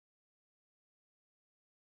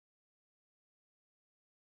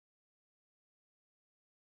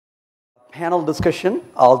panel discussion.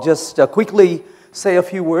 I'll just quickly say a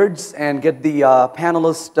few words and get the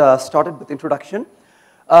panelists started with introduction.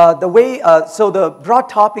 So the broad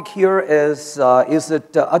topic here is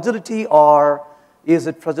it agility or is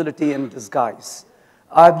it fragility in disguise?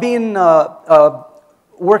 I've been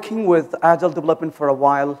working with Agile development for a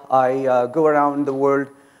while. I go around the world,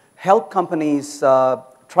 help companies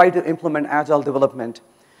try to implement Agile development.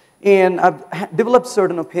 And I've developed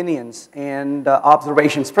certain opinions and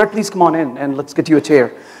observations. Fred, please come on in and let's get you a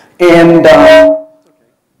chair. And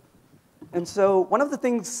so one of the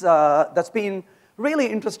things that's been really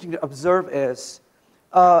interesting to observe is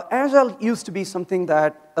Agile used to be something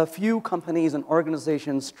that a few companies and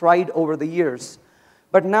organizations tried over the years.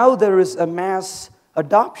 But now there is a mass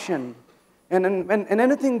adoption. And when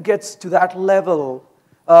anything gets to that level,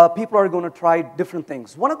 people are going to try different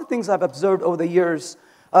things. One of the things I've observed over the years,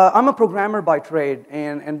 I'm a programmer by trade,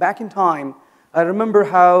 and back in time, I remember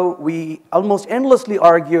how we almost endlessly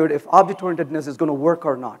argued if object-orientedness is going to work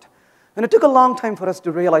or not. And it took a long time for us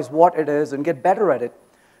to realize what it is and get better at it.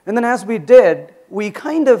 And then as we did, we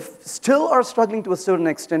kind of still are struggling to a certain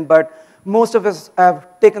extent, but most of us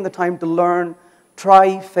have taken the time to learn,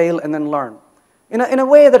 try, fail, and then learn. In a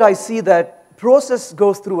way that I see that process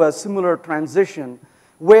goes through a similar transition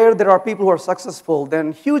where there are people who are successful,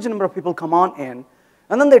 then huge number of people come on in,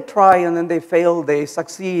 and then they try, and then they fail, they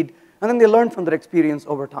succeed, and then they learn from their experience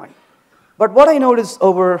over time. But what I noticed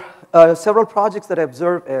over several projects that I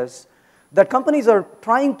observe is that companies are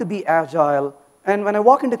trying to be agile, and when I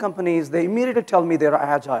walk into companies, they immediately tell me they're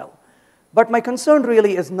agile. But my concern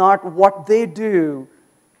really is not what they do,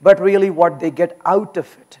 but really what they get out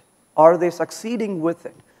of it. Are they succeeding with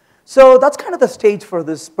it? So that's kind of the stage for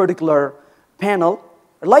this particular panel.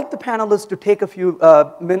 I'd like the panelists to take a few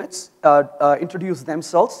minutes, introduce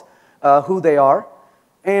themselves, who they are.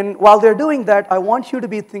 And while they're doing that, I want you to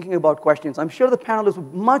be thinking about questions. I'm sure the panelists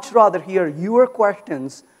would much rather hear your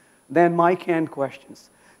questions than my canned questions.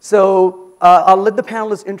 So I'll let the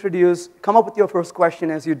panelists introduce, come up with your first question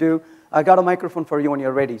as you do. I got a microphone for you when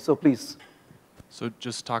you're ready, so please. So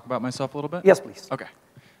just talk about myself a little bit? Yes, please. Okay.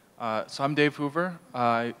 So I'm Dave Hoover.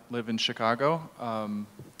 I live in Chicago.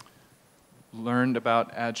 Learned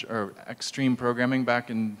about extreme programming back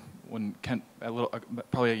in when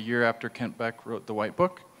probably a year after Kent Beck wrote the White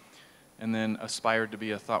Book, and then aspired to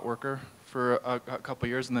be a thought worker for a couple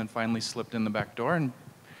years, and then finally slipped in the back door and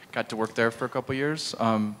got to work there for a couple years.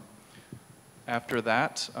 After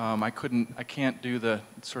that, I can't do the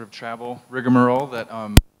sort of travel rigmarole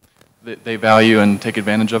that they value and take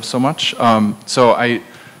advantage of so much. So I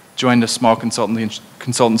joined a small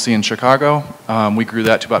consultancy in Chicago. We grew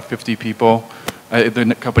that to about 50 people.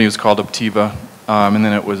 The company was called Optiva, and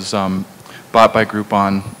then it was bought by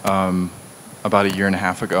Groupon about a year and a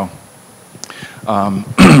half ago.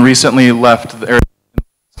 Recently left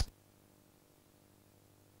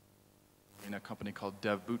in a company called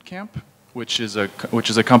Dev Bootcamp, which is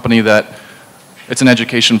a company that it's an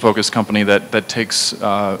education-focused company that takes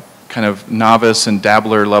kind of novice and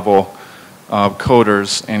dabbler level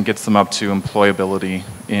coders and gets them up to employability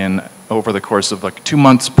over the course of like 2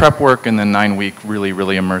 months prep work and then 9-week really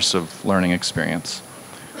immersive learning experience.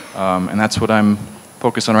 And that's what I'm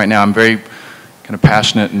focused on right now. I'm very kind of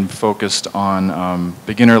passionate and focused on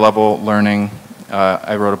beginner level learning.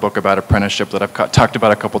 I wrote a book about apprenticeship that I've talked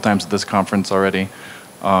about a couple times at this conference already.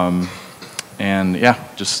 And yeah,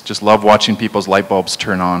 just love watching people's light bulbs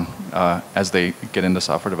turn on as they get into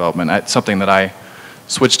software development. It's something that I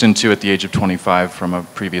switched into at the age of 25 from a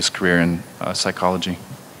previous career in psychology.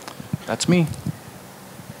 That's me.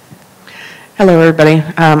 Hello, everybody.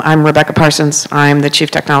 I'm Rebecca Parsons. I'm the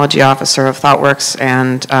Chief Technology Officer of ThoughtWorks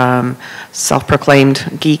and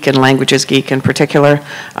self-proclaimed geek and languages geek in particular.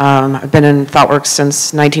 I've been in ThoughtWorks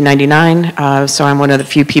since 1999, so I'm one of the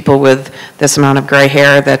few people with this amount of gray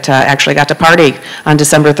hair that actually got to party on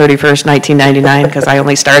December 31st, 1999, because I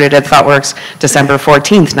only started at ThoughtWorks December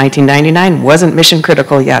 14th, 1999. Wasn't mission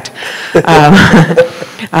critical yet.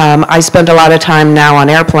 I spend a lot of time now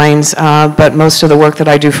on airplanes, but most of the work that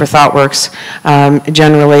I do for ThoughtWorks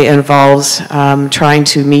generally involves trying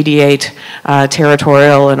to mediate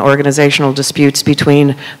territorial and organizational disputes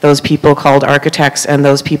between those people called architects and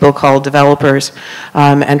those people called developers,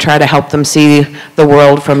 and try to help them see the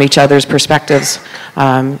world from each other's perspectives.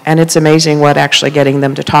 And it's amazing what actually getting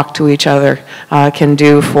them to talk to each other can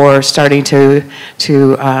do for starting to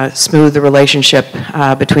smooth the relationship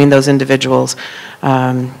between those individuals.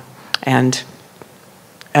 And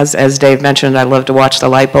as Dave mentioned, I love to watch the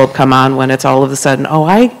light bulb come on when it's all of a sudden, oh,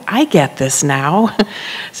 I get this now.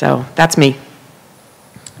 So that's me.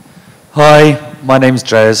 Hi, my name's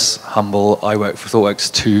Dres Humble. I work for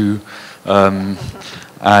ThoughtWorks 2. And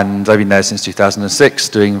I've been there since 2006,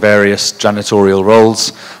 doing various janitorial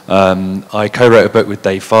roles. I co-wrote a book with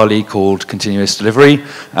Dave Farley called Continuous Delivery,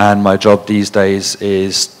 and my job these days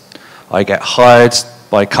is I get hired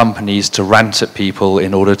by companies to rant at people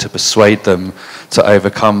in order to persuade them to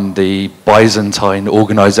overcome the Byzantine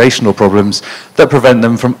organizational problems that prevent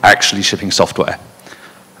them from actually shipping software.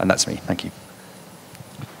 And that's me. Thank you.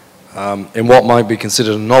 In what might be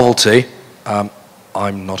considered a novelty,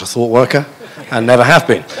 I'm not a thought worker and never have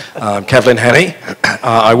been. Kevlin, Henney.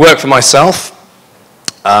 I work for myself.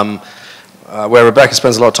 Where Rebecca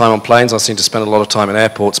spends a lot of time on planes, I seem to spend a lot of time in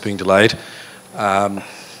airports being delayed.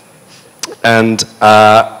 And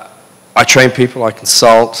I train people, I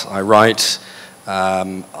consult, I write.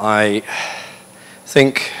 I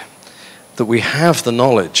think that we have the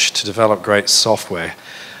knowledge to develop great software.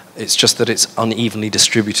 It's just that it's unevenly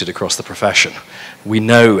distributed across the profession. We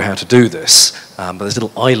know how to do this, but there's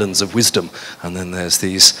little islands of wisdom, and then there's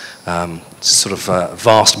these sort of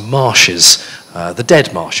vast marshes, the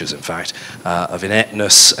dead marshes, in fact, of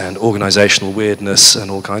ineptness and organizational weirdness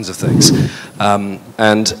and all kinds of things.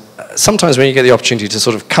 And sometimes when you get the opportunity to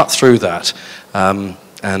sort of cut through that and,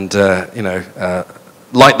 you know,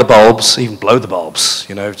 light the bulbs, even blow the bulbs,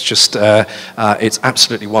 you know, it's just, it's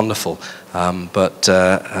absolutely wonderful. But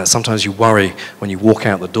sometimes you worry when you walk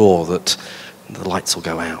out the door that the lights will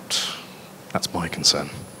go out. That's my concern.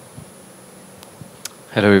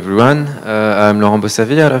 Hello everyone, I'm Laurent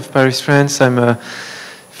Bossavit out of Paris, France. I'm a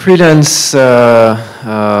freelance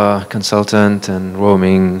consultant and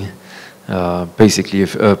roaming, basically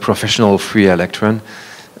a professional free electron.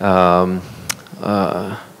 I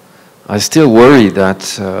still worry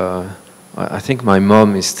that I think my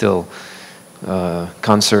mom is still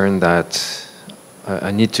concerned that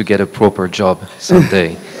I need to get a proper job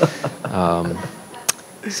someday.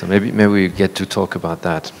 So maybe we get to talk about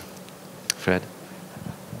that. Fred?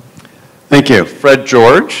 Thank you. Fred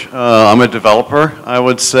George. I'm a developer. I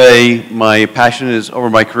would say my passion over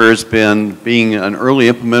my career has been being an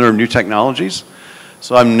early implementer of new technologies.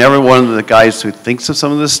 So I'm never one of the guys who thinks of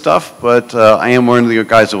some of this stuff, but I am one of the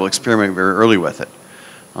guys that will experiment very early with it.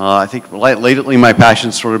 I think lately my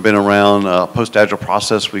passion's sort of been around a post-agile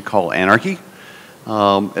process we call anarchy,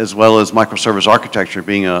 as well as microservice architecture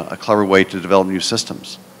being a clever way to develop new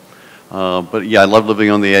systems. But yeah, I love living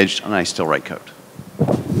on the edge, and I still write code.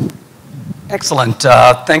 Excellent.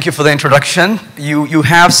 Thank you for the introduction. You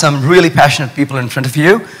have some really passionate people in front of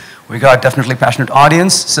you. We got a definitely passionate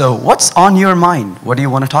audience. So what's on your mind? What do you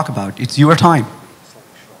want to talk about? It's your time.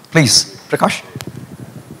 Please, Prakash.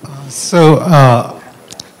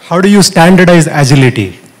 How do you standardize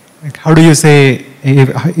agility? Like, how do you say,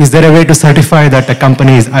 is there a way to certify that a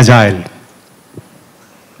company is agile?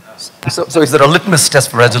 So is there a litmus test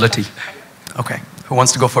for agility? Okay, who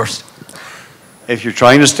wants to go first? If you're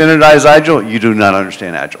trying to standardize Agile, you do not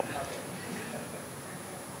understand Agile.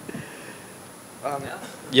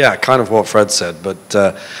 Yeah, kind of what Fred said, but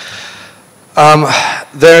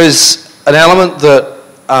there is an element that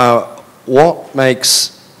what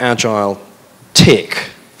makes Agile tick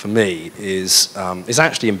for me is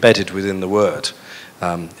actually embedded within the word.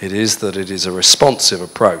 It is that it is a responsive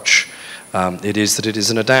approach. It is that it is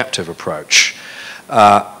an adaptive approach.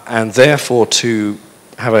 And therefore to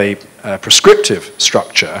have a prescriptive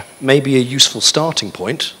structure may be a useful starting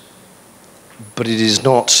point, but it is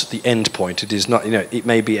not the end point. It is not, you know, it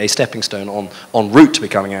may be a stepping stone en route to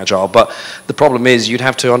becoming agile, but the problem is you'd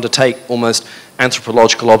have to undertake almost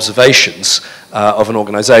anthropological observations of an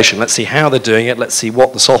organization. Let's see how they're doing it. Let's see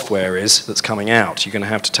what the software is that's coming out. You're going to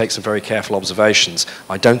have to take some very careful observations.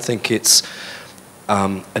 I don't think it's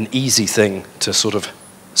an easy thing to sort of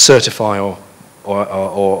certify or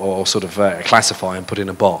sort of classify and put in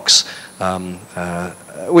a box,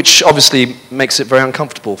 which obviously makes it very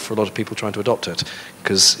uncomfortable for a lot of people trying to adopt it,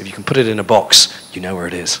 because if you can put it in a box, you know where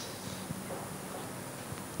it is.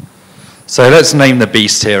 So let's name the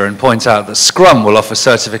beast here and point out that Scrum will offer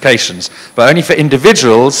certifications, but only for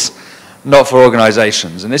individuals, not for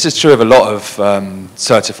organizations. And this is true of a lot of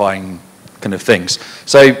certifying kind of things.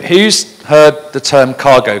 So who's heard the term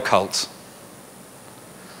cargo cult?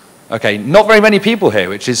 Okay, not very many people here,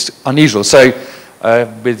 which is unusual. So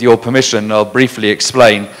with your permission, I'll briefly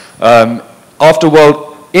explain.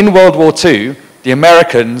 In World War II, the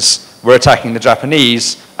Americans were attacking the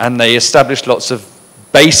Japanese, and they established lots of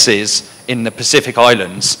bases in the Pacific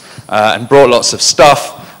Islands and brought lots of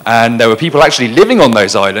stuff. And there were people actually living on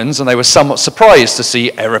those islands, and they were somewhat surprised to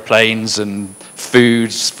see aeroplanes and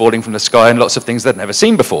foods falling from the sky and lots of things they'd never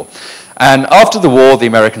seen before. And after the war, the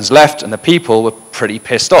Americans left, and the people were pretty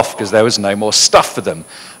pissed off because there was no more stuff for them.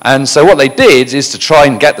 And so what they did is to try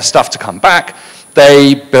and get the stuff to come back,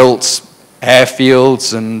 they built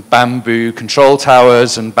airfields and bamboo control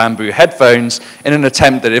towers and bamboo headphones in an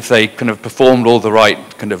attempt that if they kind of performed all the right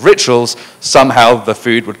kind of rituals, somehow the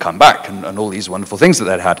food would come back and all these wonderful things that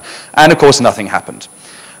they'd had. And of course, nothing happened.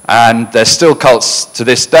 And there's still cults to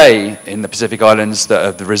this day in the Pacific Islands that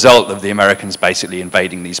are the result of the Americans basically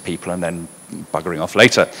invading these people and then buggering off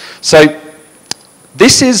later. So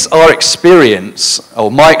this is our experience,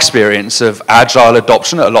 or my experience, of Agile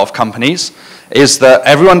adoption at a lot of companies, is that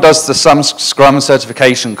everyone does the Scrum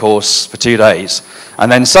certification course for 2 days,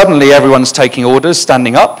 and then suddenly everyone's taking orders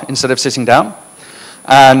standing up instead of sitting down.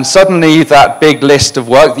 And suddenly that big list of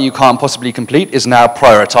work that you can't possibly complete is now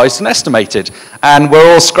prioritized and estimated. And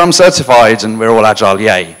we're all Scrum certified and we're all Agile,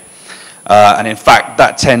 yay. And in fact,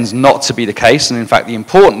 that tends not to be the case. And in fact, the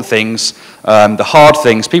important things, the hard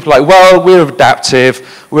things, people are like, well, we're adaptive,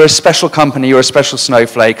 we're a special company, we're a special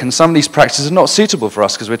snowflake, and some of these practices are not suitable for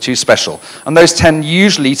us because we're too special. And those tend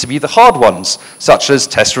usually to be the hard ones, such as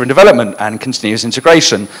test-driven development and continuous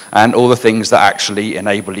integration, and all the things that actually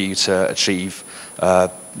enable you to achieve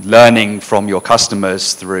learning from your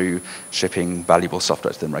customers through shipping valuable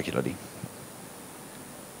software to them regularly.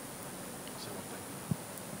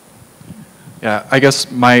 Yeah, I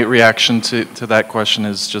guess my reaction to that question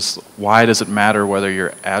is just, why does it matter whether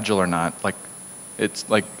you're Agile or not? Like, it's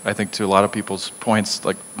like, I think to a lot of people's points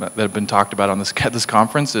like that have been talked about on this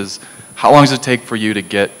conference is, how long does it take for you to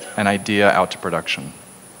get an idea out to production?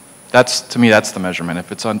 To me, that's the measurement.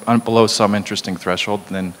 If it's below some interesting threshold,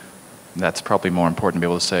 then that's probably more important to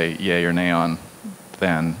be able to say yay or nay on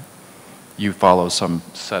than you follow some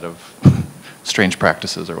set of strange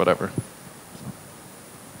practices or whatever.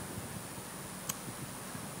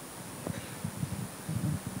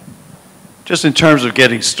 Just in terms of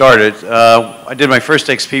getting started, I did my first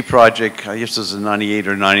XP project, I guess it was in 98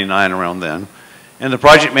 or 99, around then. And the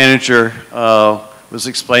project manager was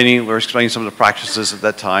explaining some of the practices at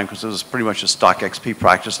that time, because it was pretty much a stock XP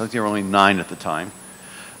practice. I think there were only 9 at the time.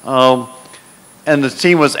 And the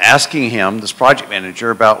team was asking him, this project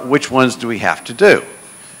manager, about which ones do we have to do.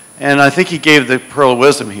 And I think he gave the pearl of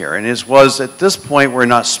wisdom here, and his was, at this point, we're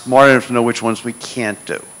not smart enough to know which ones we can't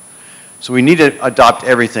do. So we need to adopt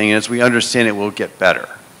everything, and as we understand it, we'll get better.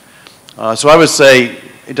 So I would say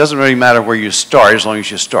it doesn't really matter where you start as long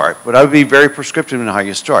as you start, but I would be very prescriptive in how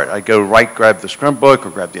you start. I'd go grab the Scrum book,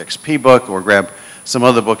 or grab the XP book, or grab some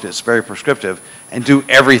other book that's very prescriptive, and do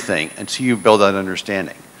everything until you build that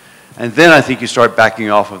understanding. And then I think you start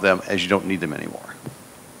backing off of them as you don't need them anymore.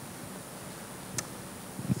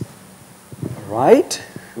 All right.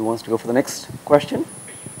 Who wants to go for the next question?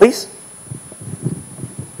 Please.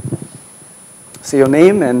 Say your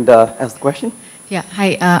name and ask the question. Yeah,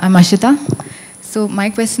 hi, I'm Ashita. So my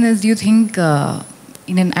question is, do you think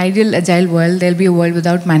in an ideal Agile world, there'll be a world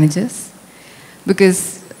without managers?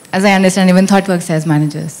 Because as I understand, even ThoughtWorks has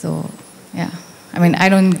managers. So yeah, I mean, I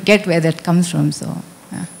don't get where that comes from, so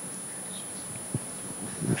yeah.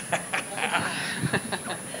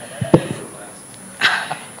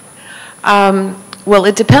 Well,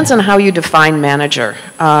 it depends on how you define manager.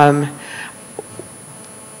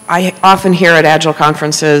 I often hear at Agile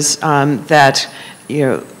conferences that,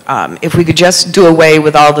 if we could just do away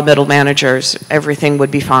with all the middle managers, everything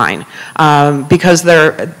would be fine. Because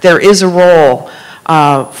there is a role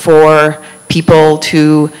for people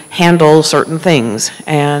to handle certain things,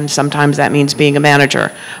 and sometimes that means being a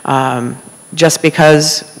manager. Just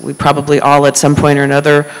because we probably all at some point or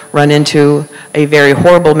another run into a very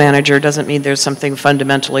horrible manager doesn't mean there's something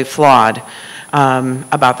fundamentally flawed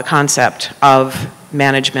about the concept of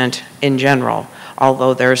management in general,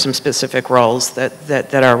 although there are some specific roles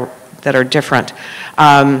that are different.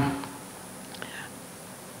 I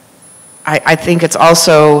think it's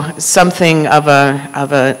also something of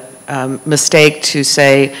a mistake to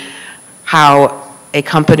say how a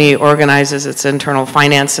company organizes its internal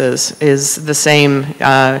finances is the same,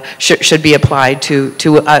 should be applied to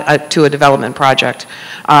a development project.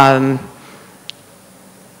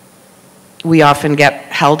 We often get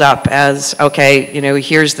held up as, okay,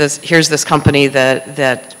 here's this company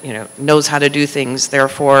that knows how to do things.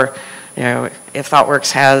 Therefore, if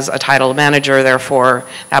ThoughtWorks has a title of manager, therefore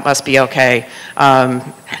that must be okay.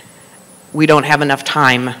 We don't have enough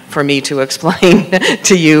time for me to explain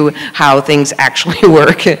to you how things actually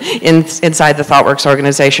work inside the ThoughtWorks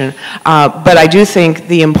organization. But I do think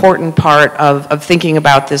the important part of thinking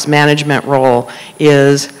about this management role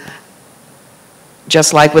is,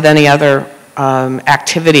 just like with any other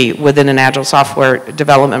activity within an Agile software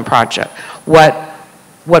development project, what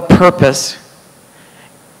what purpose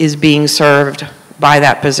is being served by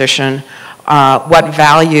that position, what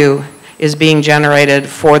value is being generated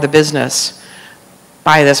for the business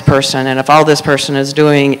by this person. And if all this person is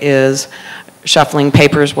doing is shuffling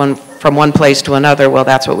papers from one place to another, well,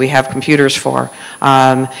 that's what we have computers for.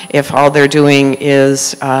 If all they're doing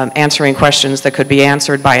is answering questions that could be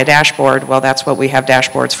answered by a dashboard, well, that's what we have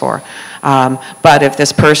dashboards for. But if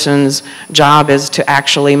this person's job is to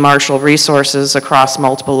actually marshal resources across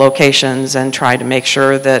multiple locations and try to make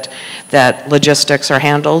sure that logistics are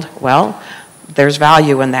handled, well, there's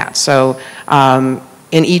value in that. So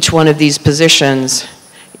in each one of these positions,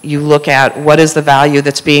 you look at what is the value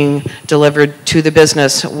that's being delivered to the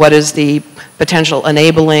business, what is the potential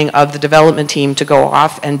enabling of the development team to go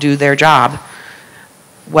off and do their job,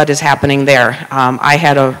 what is happening there. I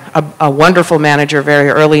had a wonderful manager very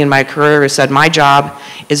early in my career who said, my job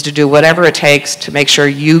is to do whatever it takes to make sure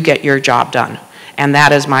you get your job done, and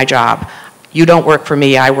that is my job. You don't work for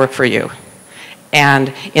me, I work for you.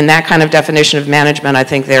 And in that kind of definition of management, I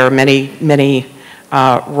think there are many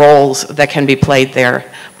roles that can be played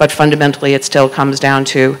there. But fundamentally, it still comes down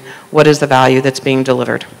to what is the value that's being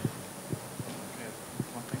delivered.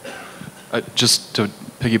 Just to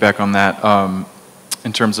piggyback on that,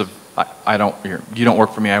 in terms of you don't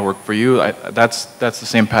work for me, I work for you. That's the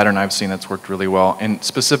same pattern I've seen that's worked really well. And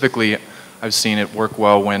specifically, I've seen it work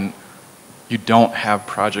well when you don't have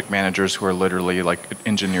project managers who are literally like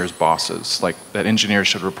engineers' bosses. Like that engineers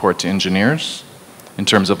should report to engineers in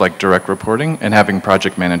terms of like direct reporting, and having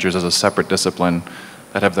project managers as a separate discipline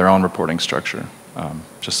that have their own reporting structure.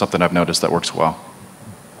 Just something I've noticed that works well.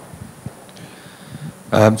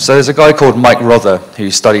 So there's a guy called Mike Rother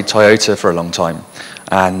who studied Toyota for a long time,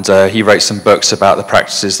 and he wrote some books about the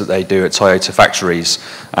practices that they do at Toyota factories.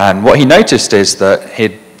 And what he noticed is that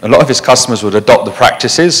a lot of his customers would adopt the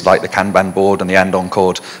practices, like the Kanban board and the Andon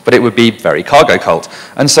cord, but it would be very cargo cult.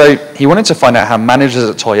 And so he wanted to find out how managers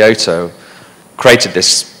at Toyota created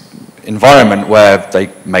this environment where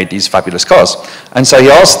they made these fabulous cars. And so he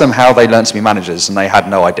asked them how they learned to be managers, and they had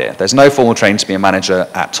no idea. There's no formal training to be a manager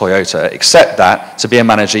at Toyota, except that to be a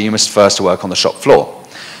manager, you must first work on the shop floor.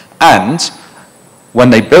 And when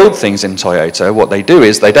they build things in Toyota, what they do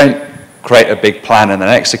is they don't create a big plan and then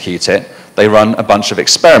execute it. They run a bunch of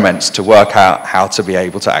experiments to work out how to be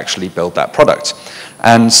able to actually build that product.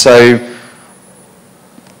 And so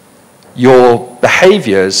your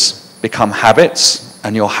behaviors become habits,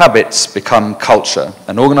 and your habits become culture.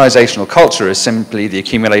 And organizational culture is simply the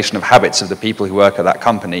accumulation of habits of the people who work at that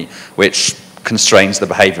company, which constrains the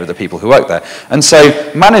behavior of the people who work there. And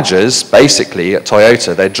so managers, basically, at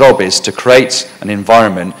Toyota, their job is to create an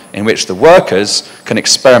environment in which the workers can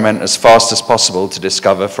experiment as fast as possible to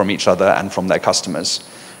discover from each other and from their customers.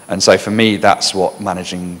 And so for me, that's what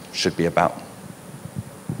managing should be about.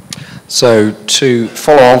 So to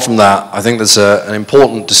follow on from that, I think there's an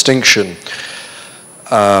important distinction.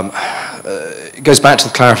 It goes back to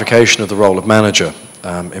the clarification of the role of manager.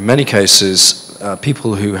 In many cases,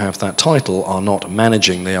 people who have that title are not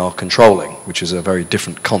managing, they are controlling, which is a very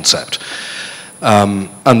different concept.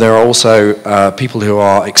 And there are also people who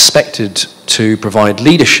are expected to provide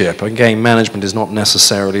leadership. Again, management is not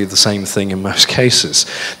necessarily the same thing in most cases.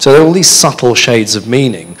 So there are all these subtle shades of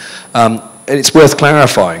meaning. It's worth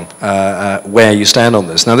clarifying where you stand on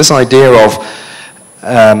this. Now, this idea of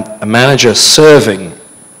a manager serving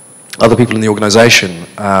other people in the organization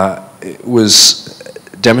was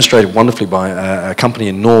demonstrated wonderfully by a company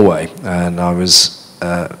in Norway. And I was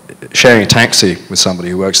sharing a taxi with somebody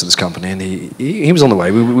who works at this company, and he was on the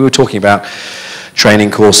way. We were talking about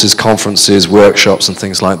training courses, conferences, workshops, and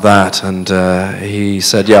things like that. And he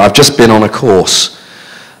said, yeah, I've just been on a course.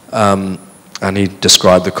 And he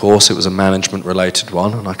described the course. It was a management-related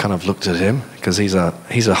one, and I kind of looked at him because he's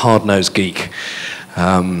a hard-nosed geek. You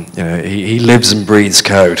know, he lives and breathes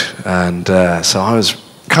code, and so I was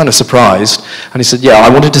kind of surprised. And he said, "Yeah, I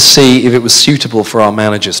wanted to see if it was suitable for our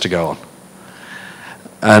managers to go on."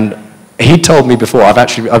 And he told me before,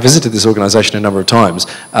 I visited this organization a number of times,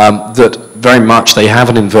 that very much they have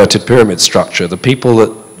an inverted pyramid structure. The people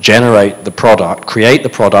that generate the product, create the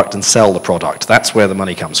product, and sell the product. That's where the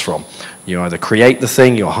money comes from. You either create the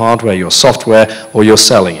thing, your hardware, your software, or you're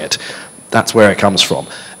selling it. That's where it comes from.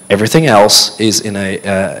 Everything else is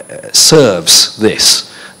serves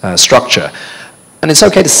this structure. And it's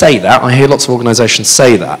okay to say that. I hear lots of organizations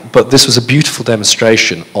say that. But this was a beautiful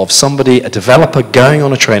demonstration of somebody, a developer, going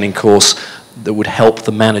on a training course that would help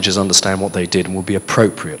the managers understand what they did and would be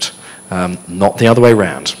appropriate, not the other way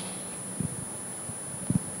around.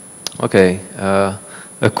 Okay,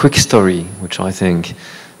 a quick story, which I think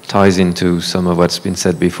ties into some of what's been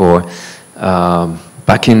said before. Back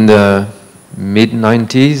back in the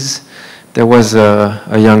mid-90s, there was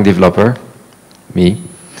a young developer, me,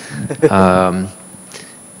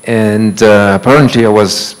 and apparently I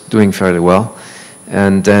was doing fairly well.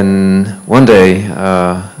 And then one day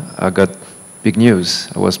I got big news.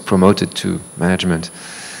 I was promoted to management.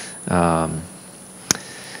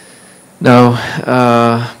 Now,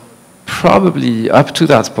 probably up to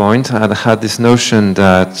that point, I had this notion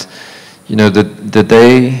that, you know, the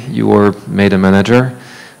day you were made a manager,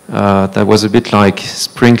 that was a bit like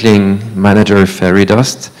sprinkling manager fairy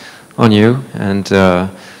dust on you, and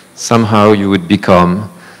somehow you would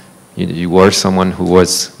become, you were someone who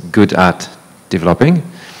was good at developing,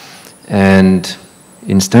 and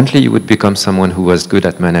instantly you would become someone who was good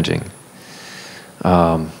at managing.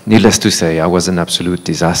 Needless to say, I was an absolute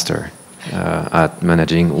disaster at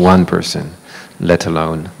managing one person, let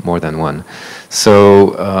alone more than one.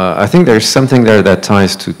 So I think there's something there that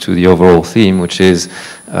ties to the overall theme, which is,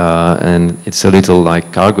 and it's a little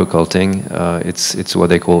like cargo culting, it's what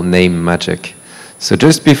they call name magic. So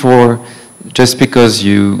just because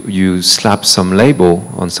you slap some label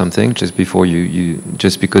on something, just because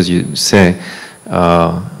you say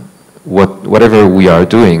whatever we are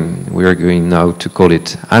doing, we are going now to call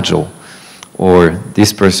it Agile, or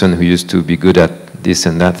this person who used to be good at this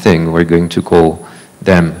and that thing, we're going to call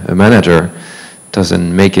them a manager,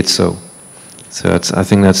 doesn't make it so. So I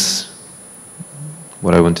think that's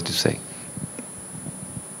what I wanted to say.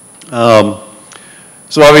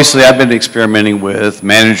 So obviously I've been experimenting with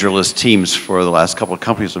managerless teams for the last couple of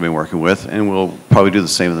companies I've been working with, and we'll probably do the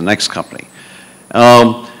same with the next company.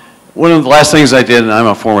 One of the last things I did, and I'm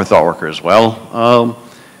a former ThoughtWorker as well,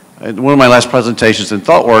 one of my last presentations in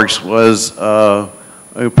ThoughtWorks was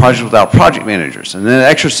a project without project managers. And in an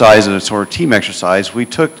exercise, in a sort of team exercise, we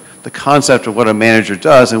took the concept of what a manager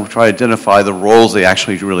does and we tried to identify the roles they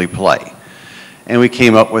actually really play. And we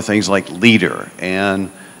came up with things like leader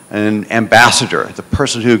and an ambassador, the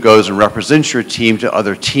person who goes and represents your team to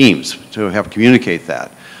other teams to help communicate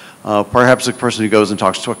that. Perhaps the person who goes and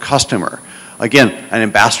talks to a customer. Again, an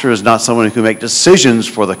ambassador is not someone who can make decisions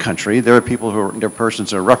for the country. There are people there are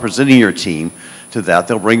persons who are representing your team to that.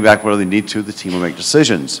 They'll bring back what they need to, the team will make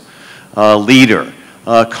decisions. Leader,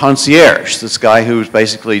 concierge, this guy who's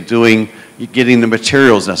basically getting the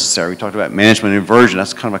materials necessary. We talked about management and version,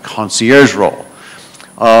 that's kind of a concierge role.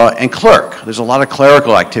 And clerk, there's a lot of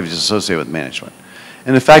clerical activities associated with management.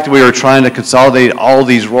 And the fact that we were trying to consolidate all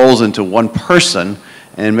these roles into one person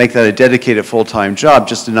and make that a dedicated full-time job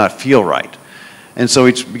just did not feel right. And so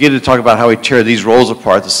we begin to talk about how we tear these roles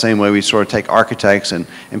apart the same way we sort of take architects and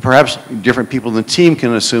perhaps different people in the team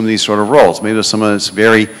can assume these sort of roles. Maybe there's someone that's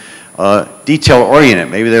very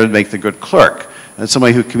detail-oriented. Maybe they would make the good clerk. And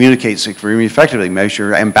somebody who communicates very effectively, maybe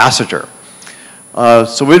your ambassador.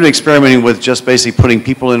 So we've been experimenting with just basically putting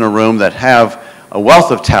people in a room that have a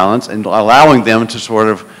wealth of talents and allowing them to sort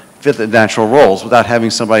of fit the natural roles without having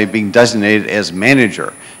somebody being designated as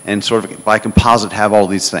manager and sort of by composite have all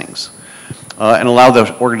these things. And allow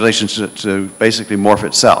the organization to basically morph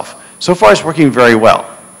itself. So far it's working very well.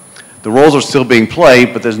 The roles are still being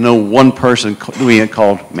played, but there's no one person doing it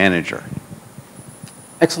called manager.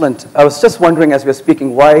 Excellent. I was just wondering as we were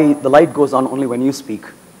speaking why the light goes on only when you speak.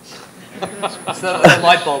 It's the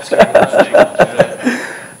light bulbs.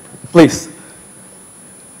 Please.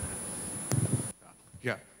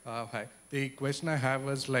 Yeah, hi. The question I have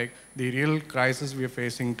is like the real crisis we are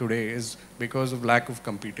facing today is because of lack of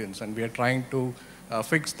competence, and we are trying to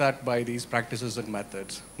fix that by these practices and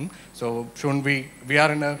methods. So shouldn't we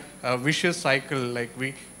are in a vicious cycle, like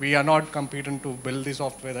we are not competent to build the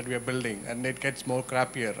software that we are building, and it gets more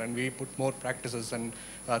crappier, and we put more practices and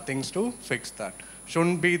things to fix that.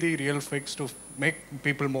 Shouldn't be the real fix to make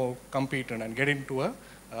people more competent and get into a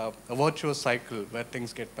virtuous cycle where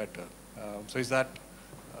things get better. So is that...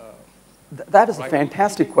 That is a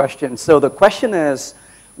fantastic question. So the question is,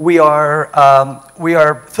 we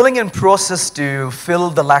are filling in process to fill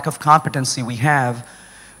the lack of competency we have.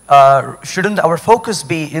 Shouldn't our focus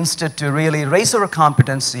be instead to really raise our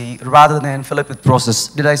competency rather than fill it with process?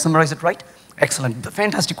 Did I summarize it right? Excellent.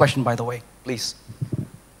 Fantastic question, by the way. Please.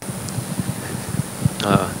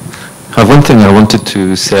 I have one thing I wanted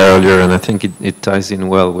to say earlier, and I think it ties in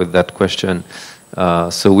well with that question.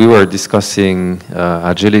 So we were discussing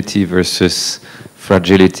agility versus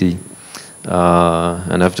fragility.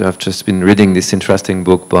 And I've just been reading this interesting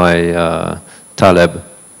book by Taleb,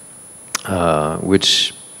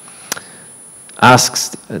 which asks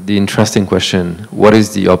the interesting question, what is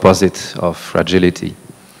the opposite of fragility?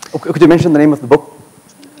 Okay, could you mention the name of the book?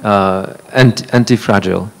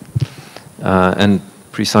 Anti-Fragile. And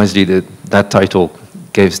precisely that title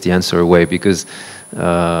gives the answer away, because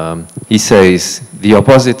he says the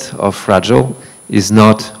opposite of fragile is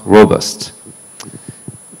not robust,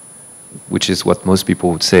 which is what most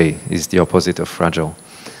people would say is the opposite of fragile.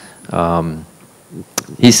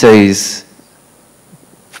 He says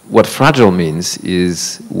what fragile means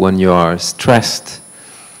is when you are stressed,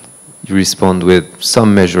 you respond with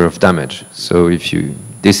some measure of damage. So if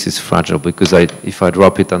this is fragile because if I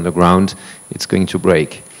drop it on the ground, it's going to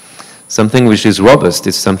break. Something which is robust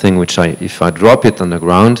is something which if I drop it on the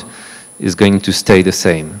ground, is going to stay the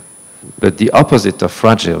same. But the opposite of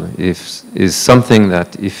fragile is something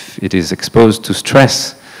that if it is exposed to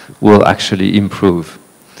stress, will actually improve.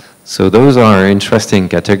 So those are interesting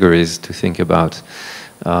categories to think about.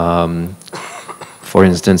 For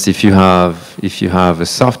instance, if you have a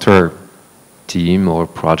software team or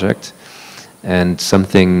project and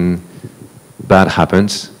something bad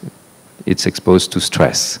happens, it's exposed to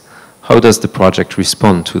stress. How does the project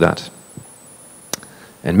respond to that?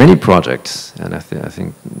 And many projects, and I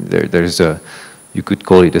think there's you could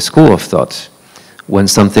call it a school of thought, when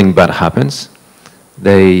something bad happens,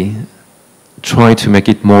 they try to make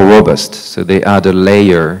it more robust. So they add a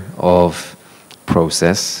layer of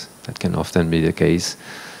process. That can often be the case.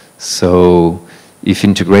 So if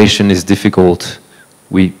integration is difficult,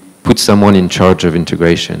 we put someone in charge of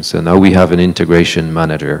integration. So now we have an integration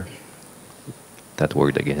manager. That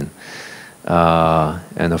word again.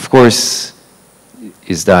 And of course,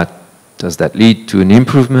 does that lead to an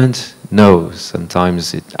improvement? No.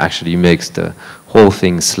 Sometimes it actually makes the whole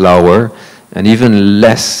thing slower and even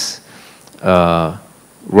less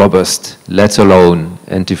robust, let alone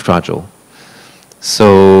anti-fragile.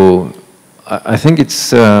 So I think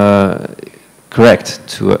it's correct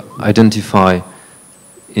to identify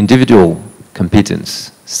individual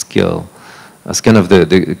competence, skill, as kind of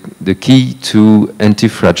the key to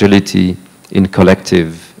anti-fragility in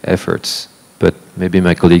collective efforts. But maybe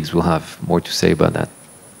my colleagues will have more to say about that.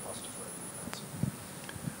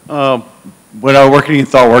 When I was working in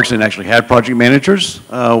ThoughtWorks and actually had project managers,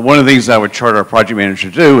 one of the things I would charge our project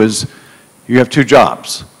manager to do is you have two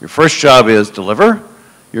jobs. Your first job is deliver.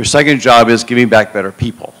 Your second job is giving back better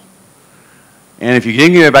people. And if you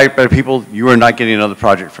didn't give back better people, you are not getting another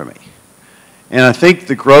project from me. And I think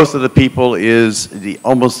the growth of the people is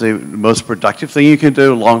almost the most productive thing you can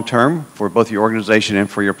do long term for both your organization and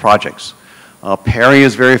for your projects. Pairing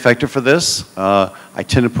is very effective for this. I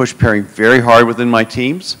tend to push pairing very hard within my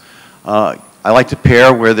teams. I like to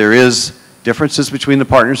pair where there is differences between the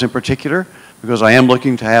partners in particular, because I am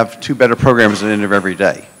looking to have two better programs at the end of every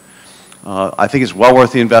day. I think it's well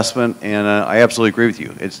worth the investment, and I absolutely agree with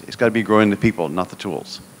you. It's got to be growing the people, not the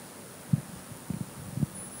tools.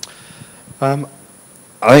 I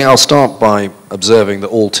think I'll start by observing that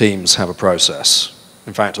all teams have a process.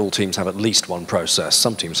 In fact, all teams have at least one process.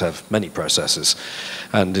 Some teams have many processes.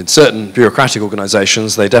 And in certain bureaucratic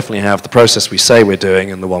organizations, they definitely have the process we say we're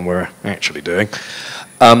doing and the one we're actually doing.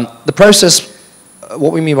 The process,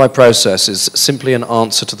 what we mean by process is simply an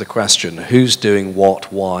answer to the question, who's doing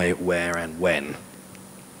what, why, where, and when.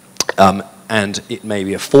 And it may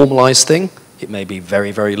be a formalized thing. It may be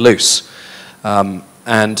very, very loose.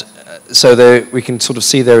 So we can sort of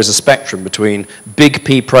see there is a spectrum between big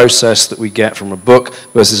P process that we get from a book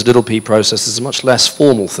versus little p process is a much less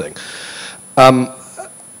formal thing.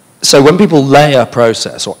 So when people layer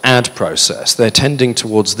process or add process, they're tending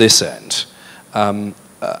towards this end.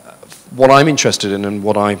 What I'm interested in and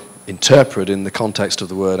what I interpret in the context of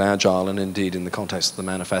the word agile and indeed in the context of the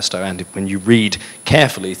manifesto, and when you read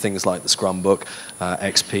carefully things like the Scrum book,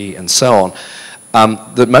 XP and so on,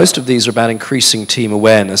 that most of these are about increasing team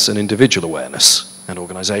awareness and individual awareness and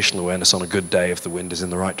organizational awareness on a good day if the wind is in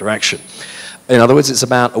the right direction. In other words, it's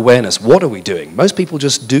about awareness. What are we doing? Most people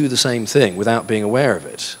just do the same thing without being aware of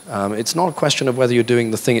it. It's not a question of whether you're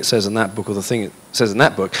doing the thing it says in that book or the thing it says in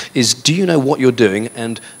that book. Is do you know what you're doing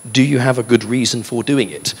and do you have a good reason for doing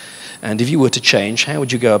it? And if you were to change, how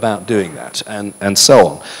would you go about doing that? And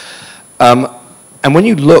so on. And when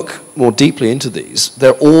you look more deeply into these,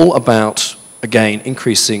 they're all about, again,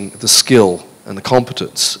 increasing the skill and the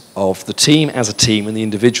competence of the team as a team and the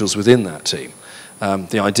individuals within that team.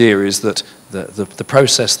 The idea is that the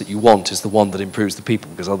process that you want is the one that improves the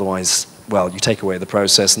people, because otherwise, well, you take away the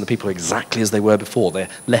process and the people are exactly as they were before. They're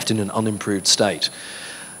left in an unimproved state.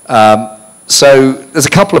 So there's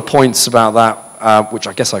a couple of points about that, which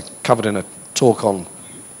I guess I covered in a talk on,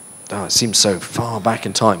 it seems so far back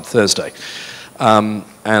in time, Thursday. And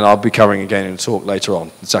I'll be covering again in a talk later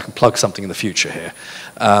on, so I can plug something in the future here.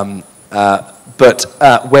 but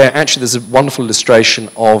where actually there's a wonderful illustration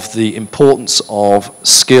of the importance of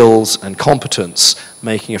skills and competence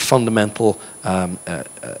making a fundamental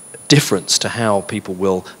difference to how people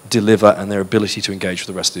will deliver and their ability to engage with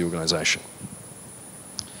the rest of the organization.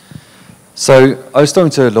 So I was talking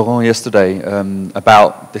to Laurent yesterday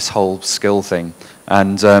about this whole skill thing,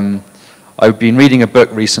 and I've been reading a book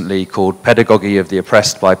recently called Pedagogy of the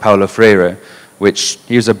Oppressed by Paulo Freire, which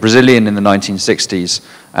he was a Brazilian in the 1960s,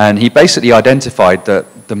 and he basically identified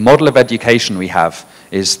that the model of education we have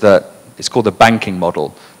is that it's called the banking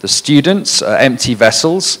model. The students are empty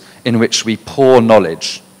vessels in which we pour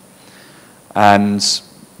knowledge, and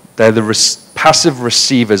they're the passive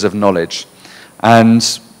receivers of knowledge. And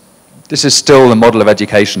this is still the model of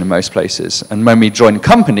education in most places. And when we join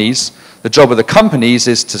companies, the job of the companies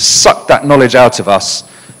is to suck that knowledge out of us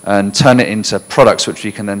and turn it into products which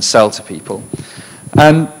we can then sell to people.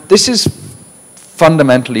 And this is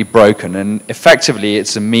fundamentally broken, and effectively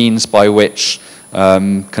it's a means by which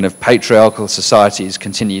kind of patriarchal societies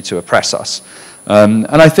continue to oppress us. And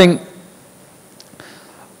I think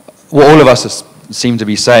what all of us seem to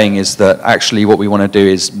be saying is that actually what we want to do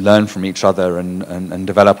is learn from each other and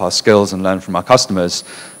develop our skills and learn from our customers.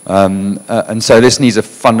 And so this needs a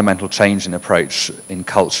fundamental change in approach in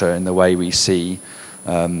culture, in the way we see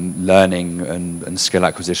learning and skill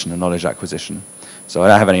acquisition and knowledge acquisition. So I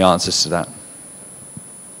don't have any answers to that.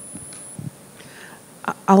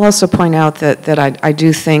 I'll also point out that I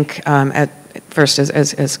do think, at first,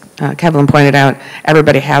 as Kevlin pointed out,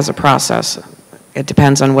 everybody has a process. It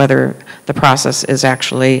depends on whether the process is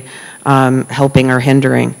actually helping or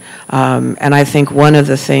hindering. And I think one of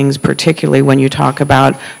the things, particularly when you talk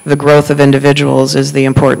about the growth of individuals, is the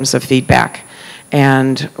importance of feedback.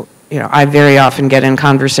 And you know, I very often get in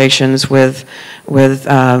conversations with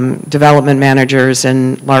development managers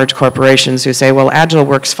in large corporations who say, well, Agile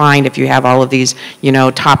works fine if you have all of these, you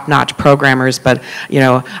know, top-notch programmers, but, you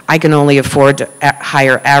know, I can only afford to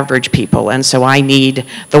hire average people, and so I need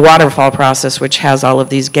the waterfall process, which has all of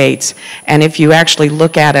these gates. And if you actually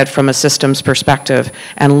look at it from a systems perspective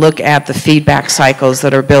and look at the feedback cycles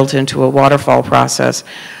that are built into a waterfall process,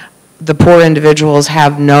 the poor individuals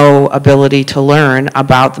have no ability to learn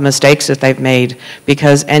about the mistakes that they've made,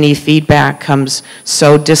 because any feedback comes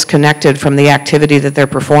so disconnected from the activity that they're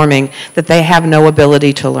performing that they have no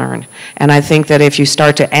ability to learn. And I think that if you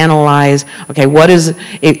start to analyze, okay,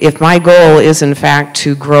 if my goal is in fact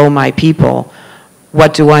to grow my people,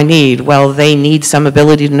 what do I need? Well, they need some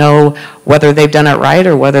ability to know whether they've done it right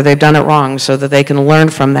or whether they've done it wrong, so that they can learn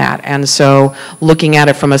from that. And so looking at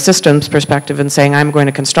it from a systems perspective and saying, I'm going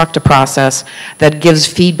to construct a process that gives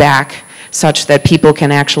feedback such that people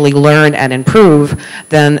can actually learn and improve,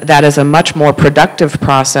 then that is a much more productive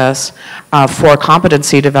process for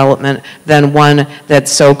competency development than one that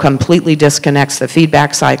so completely disconnects the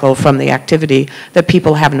feedback cycle from the activity that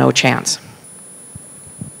people have no chance.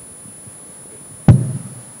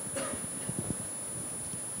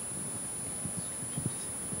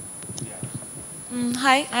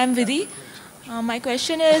 Hi, I'm Vidhi. My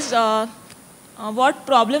question is, what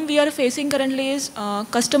problem we are facing currently is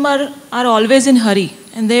customers are always in hurry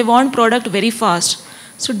and they want product very fast.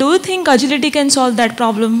 So do you think agility can solve that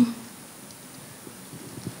problem?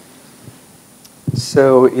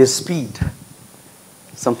 So is speed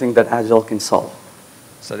something that Agile can solve?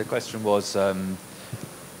 So the question was, the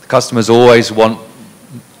customers always want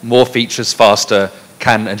more features faster.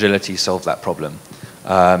 Can agility solve that problem?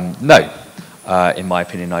 No. In my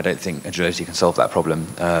opinion, I don't think agility can solve that problem.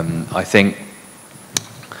 I think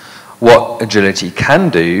what agility can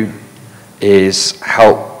do is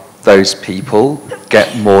help those people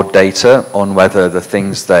get more data on whether the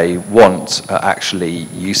things they want are actually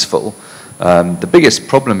useful. The biggest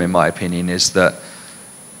problem, in my opinion, is that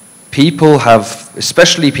people have,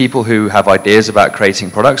 especially people who have ideas about creating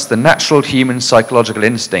products, the natural human psychological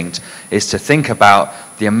instinct is to think about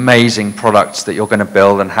the amazing products that you're going to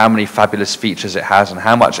build and how many fabulous features it has and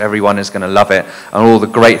how much everyone is going to love it and all the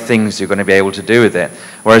great things you're going to be able to do with it.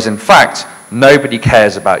 Whereas in fact, nobody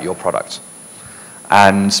cares about your product.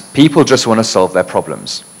 And people just want to solve their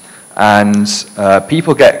problems. And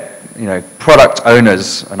people get, you know, product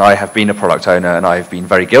owners, and I have been a product owner and I've been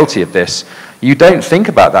very guilty of this. You don't think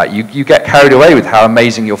about that. You get carried away with how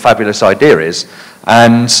amazing your fabulous idea is.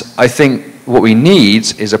 And I think what we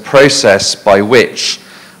need is a process by which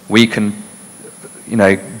we can, you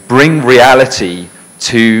know, bring reality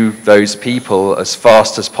to those people as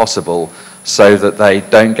fast as possible so that they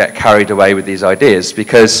don't get carried away with these ideas.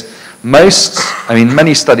 Because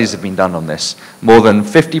many studies have been done on this. More than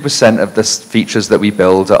 50% of the features that we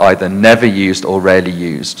build are either never used or rarely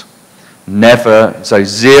used. Never, so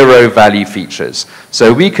zero value features.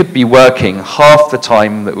 So we could be working half the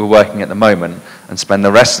time that we're working at the moment and spend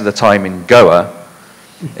the rest of the time in Goa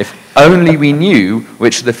if only we knew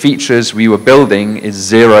which of the features we were building is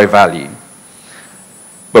zero value.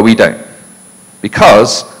 But we don't,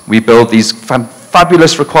 because we build these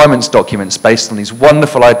fabulous requirements documents based on these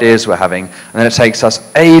wonderful ideas we're having, and then it takes us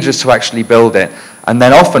ages to actually build it. And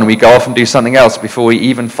then often we go off and do something else before we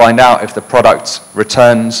even find out if the product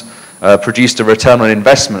returns, produced a return on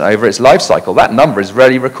investment over its life cycle. That number is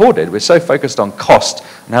rarely recorded. We're so focused on cost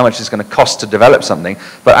and how much it's going to cost to develop something.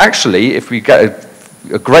 But actually, if we get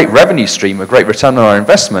a great revenue stream, a great return on our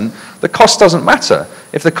investment, the cost doesn't matter.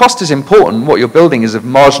 If the cost is important, what you're building is of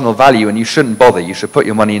marginal value and you shouldn't bother. You should put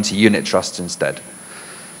your money into unit trusts instead.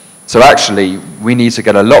 So actually, we need to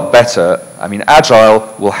get a lot better. I mean,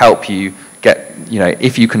 Agile will help you get,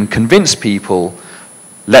 if you can convince people,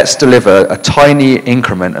 let's deliver a tiny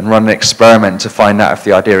increment and run an experiment to find out if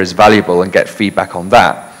the idea is valuable and get feedback on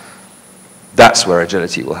that. That's where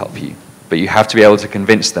agility will help you. But you have to be able to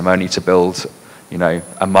convince them only to build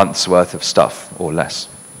a month's worth of stuff or less.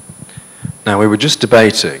 Now, we were just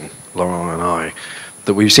debating, Laurent and I,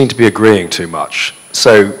 that we seem to be agreeing too much.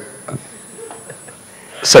 So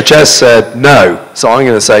Jez said no, so I'm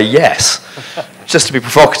going to say yes, just to be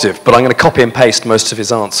provocative, but I'm going to copy and paste most of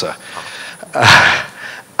his answer.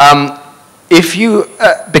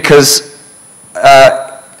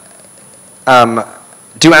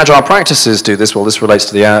 Do Agile practices do this? Well, this relates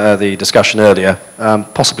to the discussion earlier.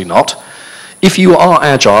 Possibly not. If you are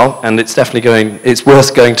Agile, and it's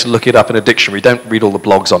worth going to look it up in a dictionary. Don't read all the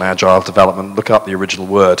blogs on Agile development. Look up the original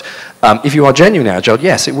word. If you are genuinely Agile,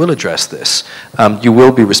 yes, it will address this. You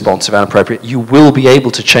will be responsive and appropriate. You will be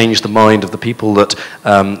able to change the mind of the people that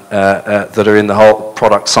are in the whole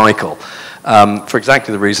product cycle for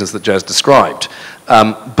exactly the reasons that Jez described.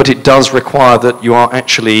 But it does require that you are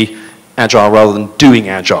actually Agile rather than doing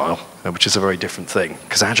Agile, which is a very different thing,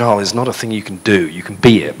 because Agile is not a thing you can do. You can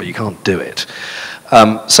be it, but you can't do it.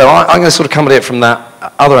 So I'm going to sort of come at it from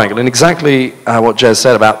that other angle, and exactly what Jez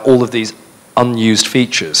said about all of these unused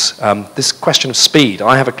features. This question of speed.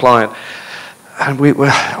 I have a client, and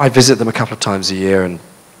I visit them a couple of times a year, and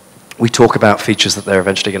we talk about features that they're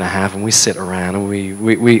eventually going to have, and we sit around, and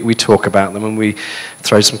we talk about them, and we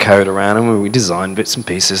throw some code around, and we design bits and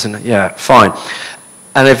pieces, and yeah, fine.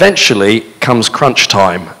 And eventually comes crunch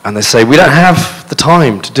time, and they say, we don't have the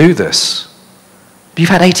time to do this. But you've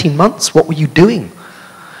had 18 months, what were you doing?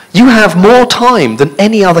 You have more time than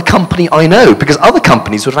any other company I know, because other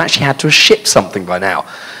companies would have actually had to have shipped something by now.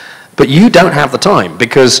 But you don't have the time,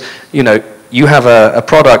 because you have a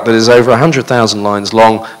product that is over 100,000 lines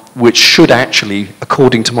long, which should actually,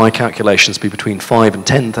 according to my calculations, be between 5,000 and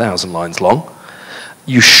 10,000 lines long.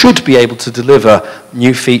 You should be able to deliver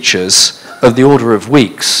new features of the order of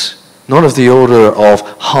weeks, not of the order of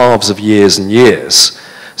halves of years and years.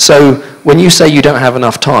 So when you say you don't have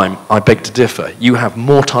enough time, I beg to differ. You have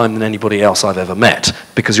more time than anybody else I've ever met,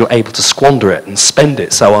 because you're able to squander it and spend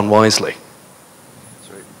it so unwisely.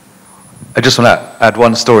 I just want to add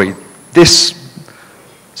one story. This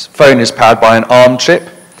phone is powered by an ARM chip.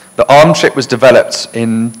 The ARM chip was developed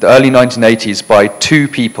in the early 1980s by 2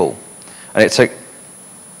 people, and it took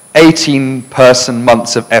 18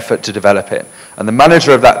 months of effort to develop it. And the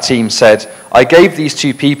manager of that team said, I gave these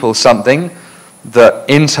 2 people something that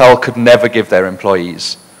Intel could never give their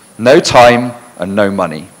employees. No time and no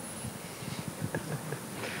money.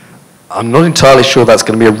 I'm not entirely sure that's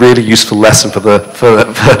going to be a really useful lesson for the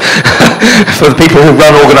people who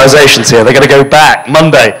run organizations here. They're going to go back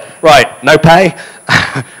Monday. Right, no pay,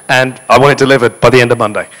 and I want it delivered by the end of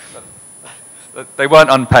Monday. They weren't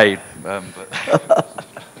unpaid.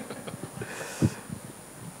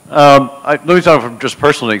 Let me talk from just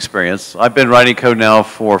personal experience. I've been writing code now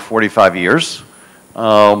for 45 years.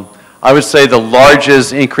 I would say the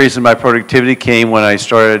largest increase in my productivity came when I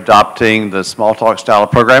started adopting the small talk style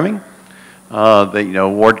of programming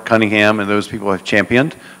that Ward Cunningham and those people have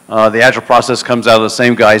championed. The Agile process comes out of the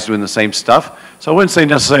same guys doing the same stuff. So I wouldn't say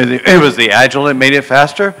necessarily it was the Agile that made it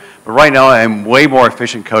faster, but right now I am way more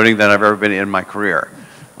efficient coding than I've ever been in my career.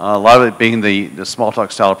 A lot of it being the small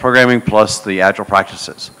talk style of programming plus the Agile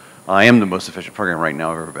practices. I am the most efficient programmer right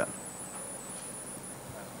now I've ever been.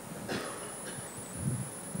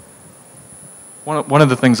 One of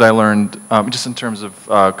the things I learned, just in terms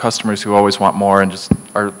of customers who always want more and just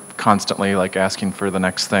are constantly like asking for the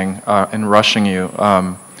next thing and rushing you,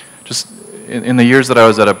 just in the years that I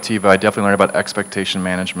was at Optiva, I definitely learned about expectation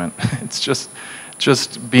management. It's just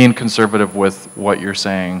being conservative with what you're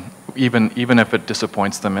saying, even if it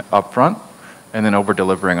disappoints them up front, and then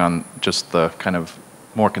over-delivering on just the kind of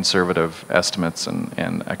more conservative estimates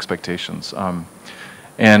and expectations.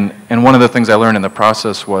 And one of the things I learned in the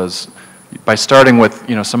process was by starting with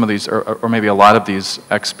some of these, or maybe a lot of these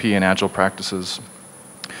XP and Agile practices,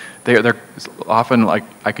 they're often like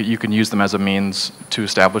you can use them as a means to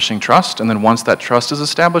establishing trust, and then once that trust is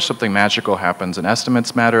established, something magical happens, and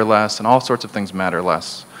estimates matter less, and all sorts of things matter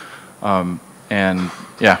less. And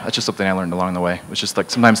yeah, that's just something I learned along the way. It's just like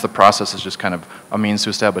sometimes the process is just kind of a means to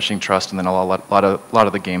establishing trust, and then a lot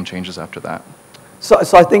of the game changes after that. So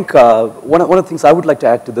I think one of the things I would like to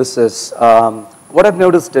add to this is what I've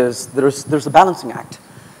noticed is there's a balancing act.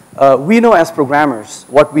 We know as programmers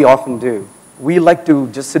what we often do. We like to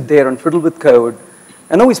just sit there and fiddle with code.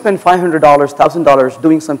 I know we spend $500, $1,000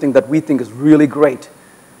 doing something that we think is really great.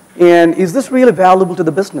 And is this really valuable to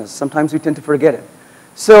the business? Sometimes we tend to forget it.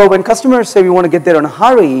 So when customers say we want to get there in a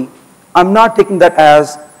hurry, I'm not taking that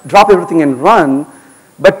as drop everything and run,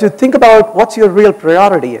 but to think about what's your real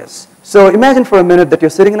priority is. So imagine for a minute that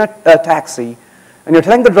you're sitting in a taxi and you're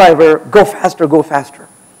telling the driver, go faster, go faster.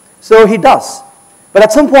 So he does. But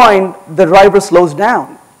at some point, the driver slows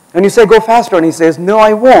down. And you say, go faster. And he says, no,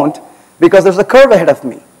 I won't, because there's a curve ahead of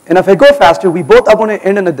me. And if I go faster, we both are going to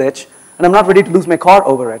end in a ditch, and I'm not ready to lose my car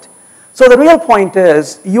over it. So the real point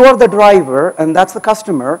is, you are the driver, and that's the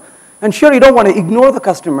customer. And sure, you don't want to ignore the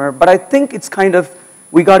customer, but I think it's kind of,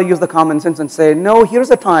 we got to use the common sense and say, no,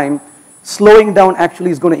 here's a time, slowing down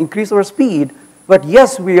actually is going to increase our speed, but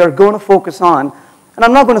yes, we are going to focus on, and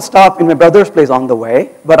I'm not going to stop in my brother's place on the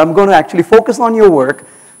way, but I'm going to actually focus on your work.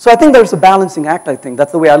 So I think there's a balancing act, I think.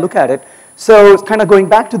 That's the way I look at it. So kind of going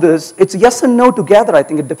back to this, it's yes and no together. I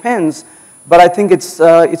think it depends. But I think it's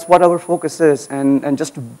what our focus is, and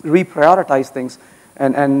just to reprioritize things,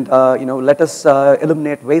 and let us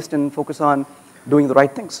eliminate waste and focus on doing the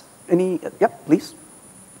right things. Yeah, please.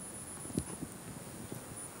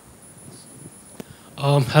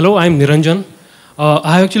 Hello, I'm Niranjan.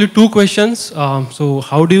 I have actually two questions. So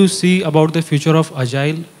how do you see about the future of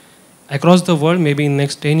Agile across the world, maybe in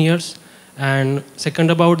next 10 years? And second,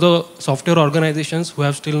 about the software organizations who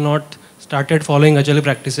have still not started following Agile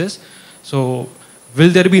practices. So will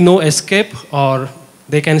there be no escape, or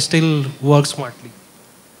they can still work smartly?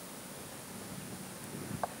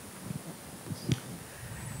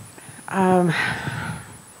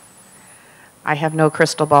 I have no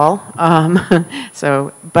crystal ball,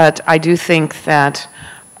 but I do think that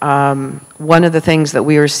one of the things that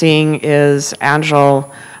we are seeing is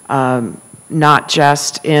Agile, not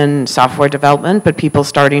just in software development, but people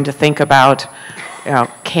starting to think about,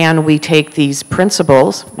 can we take these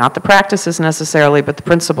principles, not the practices necessarily, but the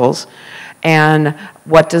principles, and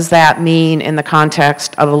what does that mean in the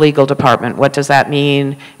context of a legal department? What does that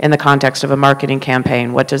mean in the context of a marketing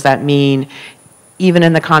campaign? What does that mean even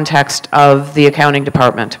in the context of the accounting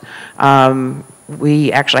department?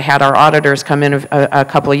 We actually had our auditors come in a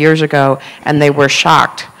couple of years ago, and they were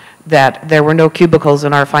shocked that there were no cubicles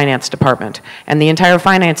in our finance department. And the entire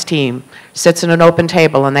finance team sits at an open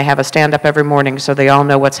table, and they have a stand-up every morning so they all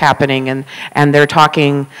know what's happening, and they're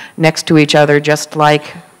talking next to each other just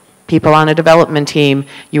like people on a development team.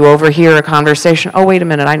 You overhear a conversation, oh, wait a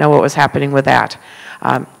minute, I know what was happening with that.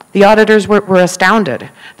 The auditors were astounded.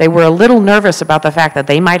 They were a little nervous about the fact that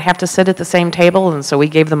they might have to sit at the same table, and so we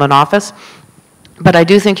gave them an office. But I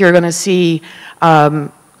do think you're going to see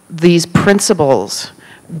these principles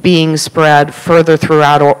being spread further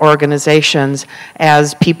throughout organizations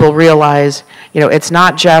as people realize, it's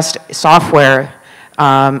not just software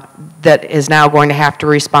that is now going to have to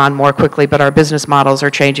respond more quickly, but our business models are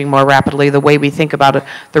changing more rapidly. The way we think about it,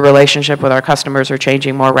 the relationship with our customers are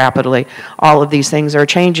changing more rapidly. All of these things are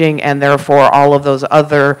changing, and therefore all of those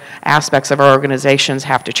other aspects of our organizations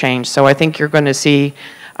have to change. So I think you're going to see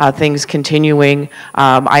things continuing.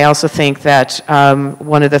 I also think that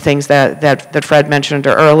one of the things that Fred mentioned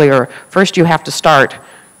earlier, first you have to start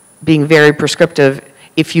being very prescriptive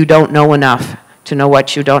if you don't know enough to know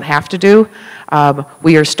what you don't have to do.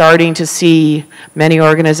 We are starting to see many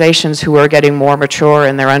organizations who are getting more mature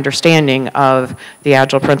in their understanding of the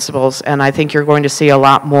Agile principles, and I think you're going to see a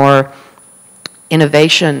lot more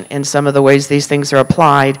innovation in some of the ways these things are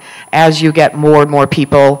applied as you get more and more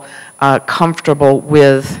people comfortable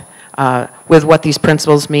with what these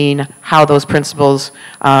principles mean, how those principles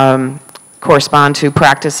correspond to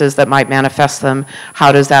practices that might manifest them,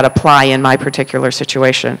 how does that apply in my particular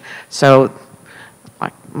situation. So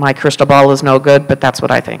my crystal ball is no good, but that's what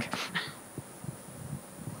I think.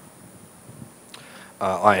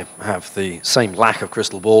 I have the same lack of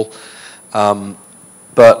crystal ball,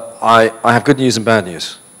 but I have good news and bad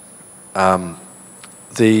news.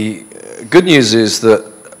 The good news is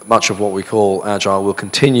that much of what we call Agile will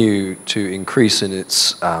continue to increase in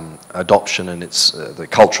its adoption and its the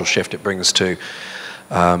cultural shift it brings to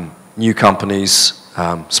new companies,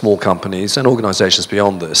 small companies, and organizations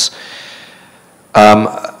beyond this.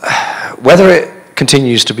 Whether it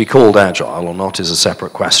continues to be called Agile or not is a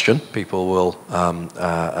separate question. People will,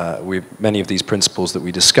 many of these principles that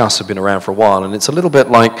we discuss have been around for a while, and it's a little bit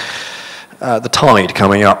like the tide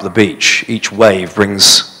coming up the beach. Each wave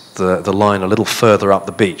brings the line a little further up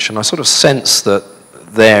the beach, and I sort of sense that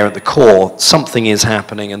there at the core something is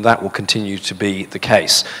happening, and that will continue to be the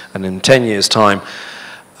case. And in 10 years' time,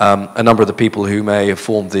 a number of the people who may have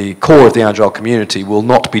formed the core of the Agile community will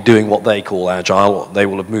not be doing what they call Agile. They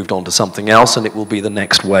will have moved on to something else, and it will be the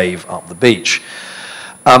next wave up the beach.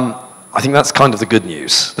 I think that's kind of the good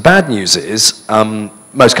news. The bad news is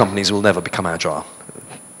most companies will never become Agile.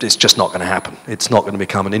 It's just not going to happen. It's not going to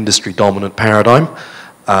become an industry-dominant paradigm.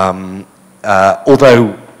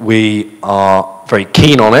 Although we are very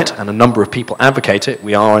keen on it, and a number of people advocate it,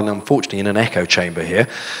 we are, unfortunately, in an echo chamber here,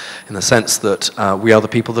 in the sense that we are the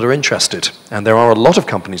people that are interested. And there are a lot of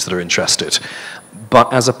companies that are interested.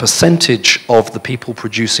 But as a percentage of the people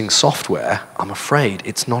producing software, I'm afraid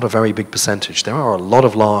it's not a very big percentage. There are a lot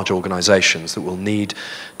of large organizations that will need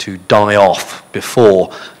to die off before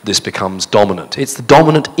this becomes dominant. It's the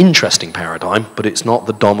dominant, interesting paradigm, but it's not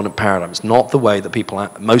the dominant paradigm. It's not the way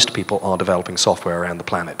that most people are developing software around the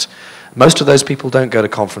planet. Most of those people don't go to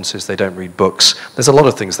conferences, they don't read books. There's a lot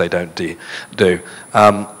of things they don't do.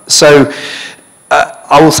 So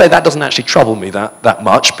I will say that doesn't actually trouble me that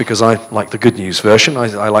much, because I like the good news version.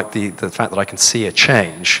 I like the fact that I can see a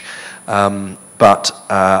change. But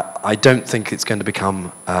I don't think it's going to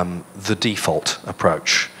become the default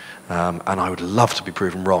approach. And I would love to be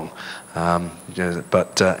proven wrong.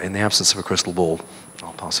 But in the absence of a crystal ball,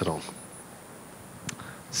 I'll pass it on.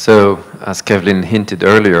 So, as Kevlin hinted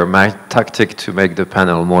earlier, my tactic to make the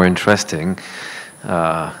panel more interesting,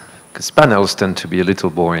 because panels tend to be a little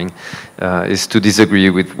boring, is to disagree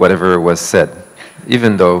with whatever was said.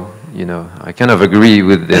 Even though, you know, I kind of agree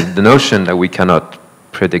with the notion that we cannot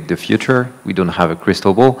predict the future, we don't have a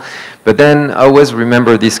crystal ball. But then I always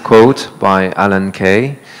remember this quote by Alan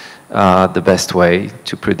Kay, the best way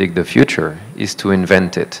to predict the future is to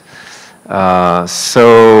invent it.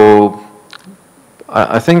 So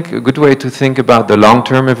I think a good way to think about the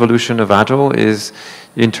long-term evolution of Agile is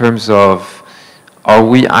in terms of, are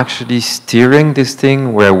we actually steering this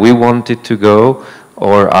thing where we want it to go,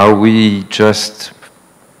 or are we just,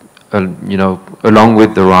 you know, along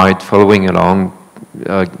with the ride, following along,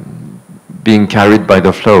 being carried by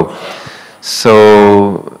the flow?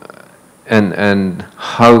 So, and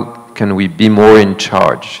how can we be more in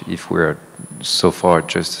charge if we're so far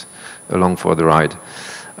just along for the ride?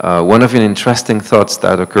 One of the interesting thoughts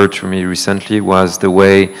that occurred to me recently was the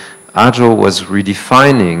way Agile was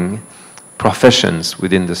redefining professions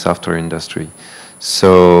within the software industry.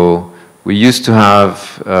 So we used to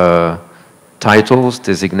have titles,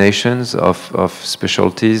 designations of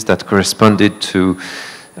specialties that corresponded to,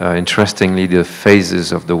 interestingly, the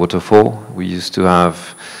phases of the waterfall. We used to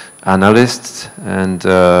have analysts and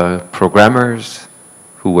programmers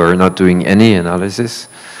who were not doing any analysis,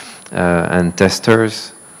 and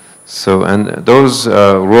testers. So, and those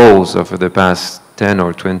roles over the past 10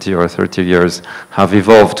 or 20 or 30 years have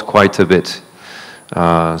evolved quite a bit.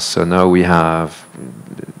 So now we have,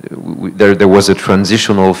 there was a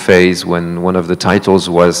transitional phase when one of the titles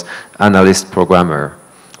was analyst programmer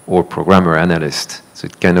or programmer analyst. So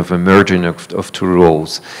it kind of a merging of two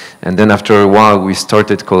roles. And then after a while we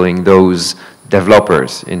started calling those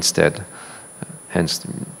developers instead. Hence,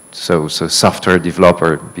 so software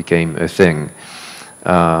developer became a thing.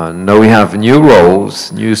 Now we have new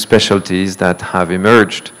roles, new specialties that have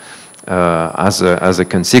emerged as a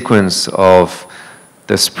consequence of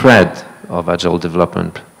the spread of Agile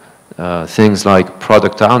development. Things like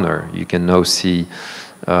product owner. You can now see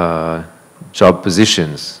job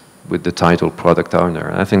positions with the title product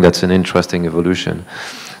owner. I think that's an interesting evolution.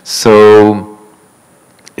 So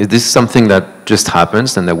is this something that just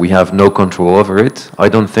happens and that we have no control over it? I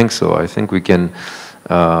don't think so. I think we can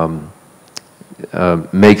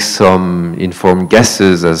make some informed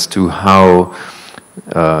guesses as to how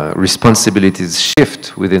responsibilities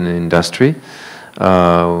shift within an industry.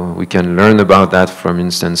 We can learn about that, for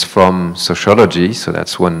instance, from sociology. So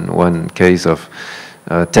that's one case of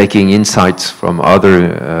taking insights from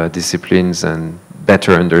other disciplines and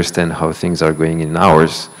better understand how things are going in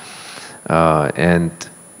ours. And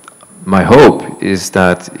my hope is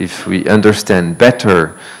that if we understand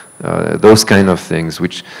better those kind of things,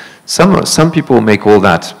 which some people may call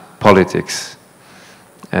that politics,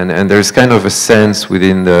 And there's kind of a sense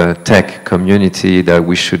within the tech community that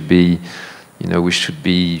we should be, we should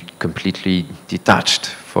be completely detached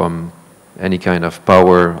from any kind of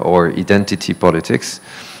power or identity politics.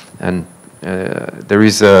 And there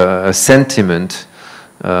is a sentiment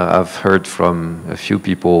I've heard from a few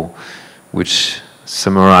people which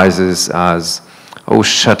summarizes as, oh,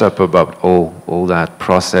 shut up about all that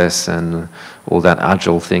process and all that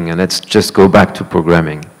agile thing, and let's just go back to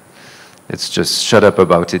programming. Let's just shut up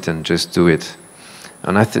about it and just do it.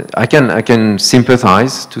 And I can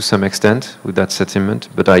sympathize to some extent with that sentiment,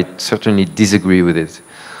 but I certainly disagree with it.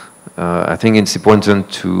 I think it's important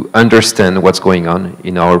to understand what's going on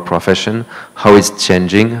in our profession, how it's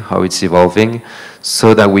changing, how it's evolving,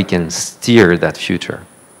 so that we can steer that future.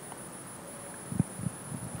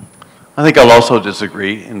 I think I'll also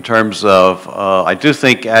disagree in terms of, I do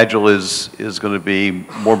think Agile is going to be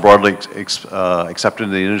more broadly accepted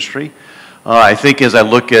in the industry. I think as I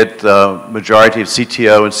look at the majority of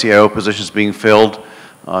CTO and CIO positions being filled,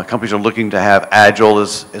 companies are looking to have Agile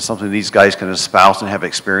as something these guys can espouse and have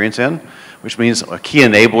experience in, which means a key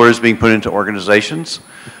enabler is being put into organizations.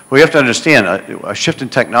 We have to understand a shift in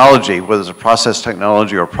technology, whether it's a process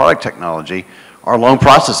technology or product technology, are long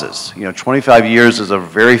processes. 25 years is a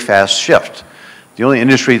very fast shift. The only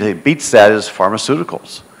industry that beats that is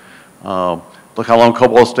pharmaceuticals. Look how long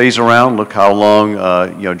COBOL stays around. Look how long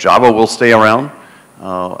Java will stay around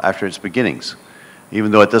after its beginnings, even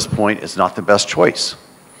though at this point it's not the best choice.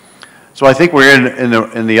 So I think we're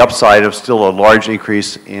in the upside of still a large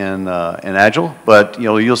increase in Agile, but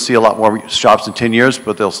you'll see a lot more shops in 10 years,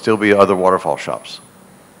 but there'll still be other waterfall shops.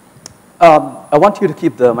 I want you to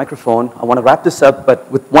keep the microphone. I want to wrap this up, but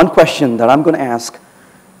with one question that I'm going to ask.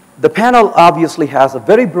 The panel obviously has a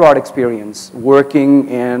very broad experience working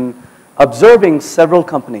in observing several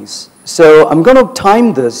companies. So I'm going to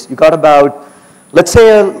time this. You got about, let's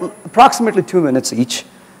say, approximately 2 minutes each.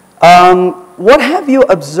 What have you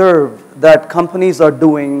observed that companies are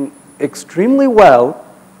doing extremely well,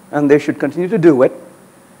 and they should continue to do it?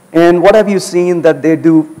 And what have you seen that they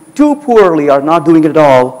do too poorly or not doing it at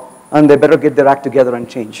all, and they better get their act together and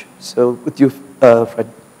change? So with you, Fred.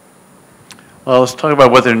 Well, let's talk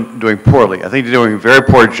about what they're doing poorly. I think they're doing a very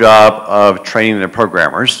poor job of training their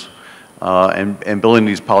programmers and building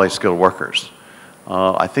these poly-skilled workers.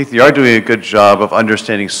 I think they are doing a good job of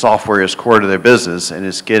understanding software is core to their business and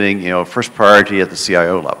is getting first priority at the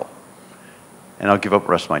CIO level. And I'll give up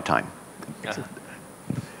the rest of my time.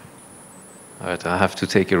 All right, I have to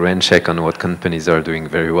take a rain check on what companies are doing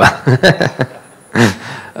very well.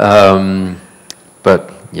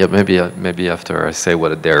 But yeah, maybe after I say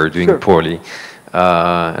what they're doing poorly,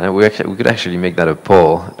 and we could actually make that a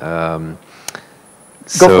poll.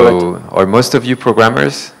 So, are most of you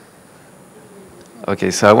programmers?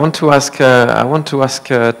 Okay, so I want to ask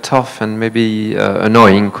a tough and maybe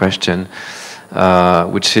annoying question,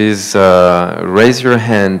 which is raise your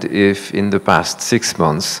hand if in the past 6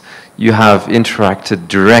 months you have interacted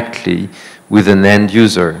directly with an end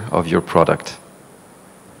user of your product.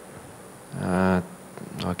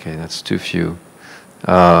 Okay, that's too few.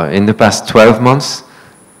 In the past 12 months?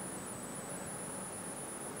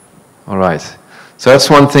 All right. So that's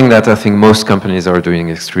one thing that I think most companies are doing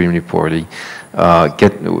extremely poorly.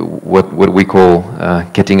 What we call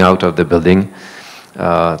getting out of the building,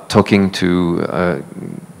 talking to,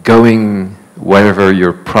 going wherever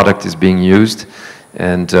your product is being used,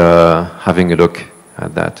 and having a look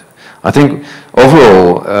at that. I think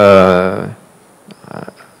overall,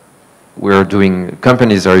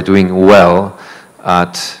 companies are doing well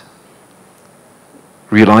at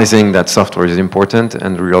realizing that software is important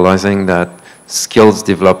and realizing that skills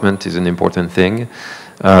development is an important thing.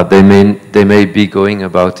 They may be going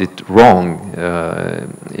about it wrong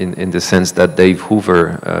in the sense that Dave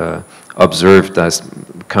Hoover observed as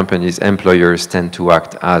companies, employers tend to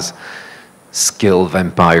act as skill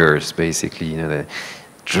vampires, basically. They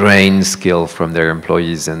drain skill from their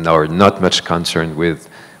employees and are not much concerned with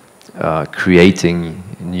creating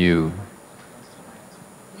new.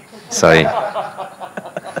 Sorry.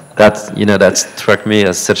 That struck me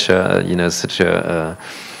as such a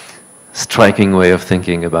striking way of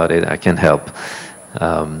thinking about it. I can't help.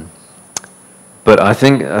 But I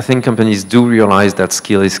think companies do realize that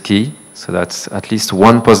skill is key. So that's at least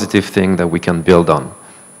one positive thing that we can build on.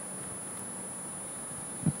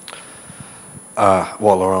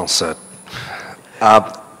 What Laurent said.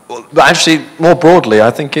 But actually, more broadly,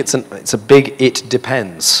 I think it's a big it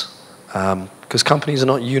depends. Because companies are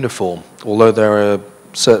not uniform, although there are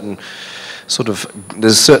certain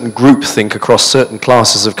there's certain groupthink across certain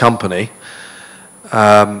classes of company.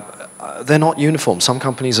 they're not uniform. Some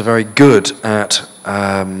companies are very good at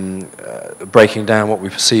breaking down what we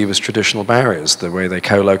perceive as traditional barriers, the way they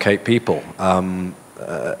co-locate people, and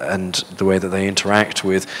the way that they interact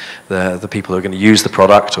with the people who are going to use the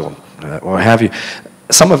product or what have you.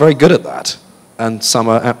 Some are very good at that, and some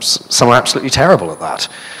are absolutely terrible at that.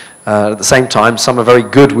 At the same time, some are very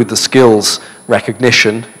good with the skills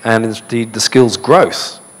recognition and indeed the skills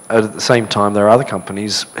growth. At the same time, there are other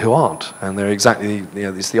companies who aren't, and they're exactly,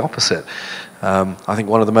 it's the opposite. I think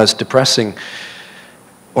one of the most depressing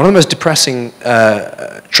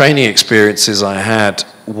training experiences I had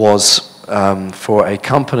was for a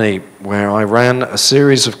company where I ran a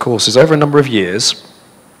series of courses over a number of years,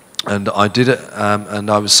 and I did it,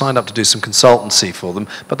 and I was signed up to do some consultancy for them,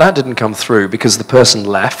 but that didn't come through because the person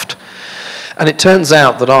left. And it turns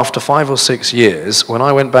out that after 5 or 6 years, when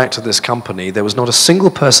I went back to this company, there was not a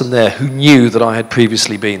single person there who knew that I had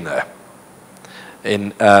previously been there.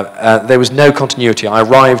 There was no continuity. I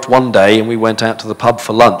arrived one day and we went out to the pub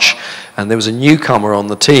for lunch, and there was a newcomer on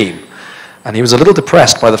the team. And he was a little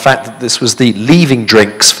depressed by the fact that this was the leaving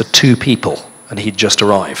drinks for 2 people, and he'd just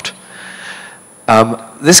arrived.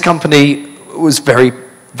 This company was very,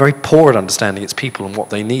 very poor at understanding its people and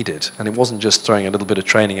what they needed. And it wasn't just throwing a little bit of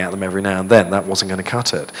training at them every now and then. That wasn't going to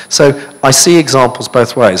cut it. So I see examples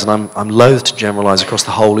both ways, and I'm loath to generalize across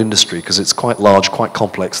the whole industry because it's quite large, quite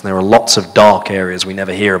complex, and there are lots of dark areas we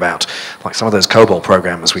never hear about, like some of those COBOL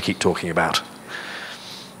programmers we keep talking about.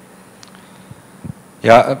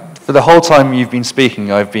 Yeah, for the whole time you've been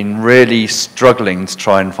speaking, I've been really struggling to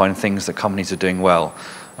try and find things that companies are doing well.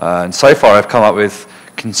 And so far I've come up with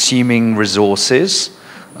consuming resources,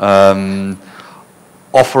 offering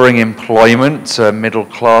employment to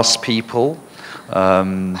middle-class people,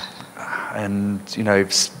 and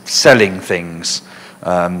selling things.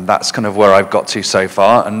 That's kind of where I've got to so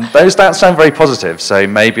far, and those don't sound very positive, so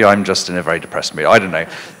maybe I'm just in a very depressed mood. I don't know.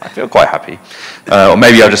 I feel quite happy. Or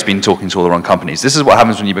maybe I've just been talking to all the wrong companies. This is what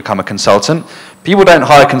happens when you become a consultant. People don't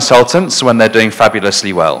hire consultants when they're doing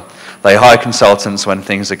fabulously well. They hire consultants when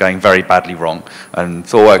things are going very badly wrong. And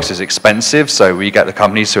ThoughtWorks is expensive, so we get the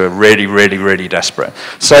companies who are really, really, really desperate.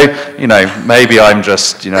 So, maybe I'm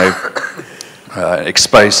just,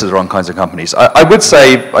 exposed to the wrong kinds of companies. I would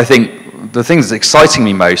say, I think, the thing that's exciting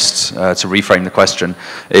me most, to reframe the question,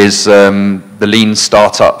 is the lean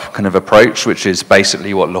startup kind of approach, which is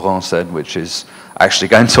basically what Laurent said, which is actually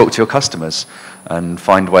go and talk to your customers and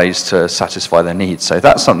find ways to satisfy their needs. So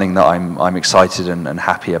that's something that I'm excited and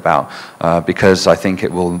happy about, because I think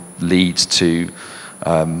it will lead to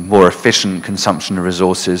more efficient consumption of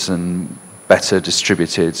resources and better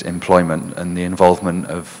distributed employment and the involvement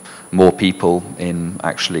of more people in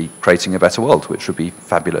actually creating a better world, which would be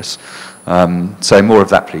fabulous. So more of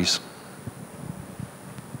that, please.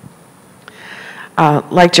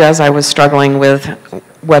 Like Jez, I was struggling with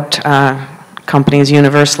what companies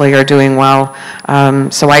universally are doing well,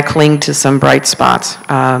 so I cling to some bright spots.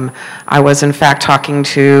 I was in fact talking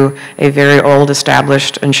to a very old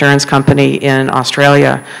established insurance company in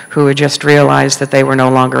Australia who had just realized that they were no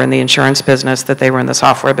longer in the insurance business, that they were in the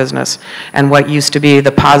software business. And what used to be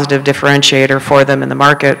the positive differentiator for them in the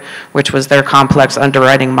market, which was their complex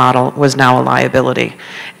underwriting model, was now a liability.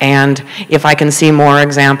 And if I can see more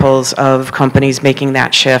examples of companies making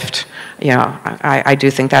that shift, I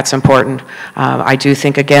do think that's important. I do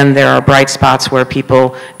think, again, there are bright spots where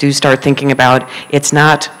people do start thinking about it's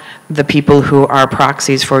not the people who are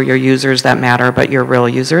proxies for your users that matter, but your real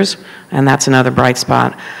users, and that's another bright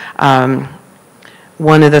spot.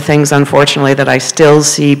 One of the things, unfortunately, that I still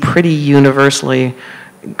see pretty universally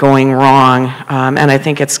going wrong, and I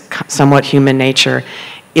think it's somewhat human nature,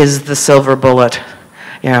 is the silver bullet.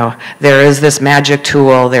 There is this magic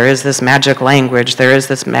tool, there is this magic language, there is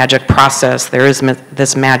this magic process, there is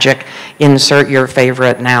this magic insert your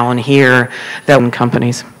favorite now and here that in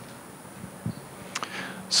companies.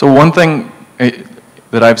 So one thing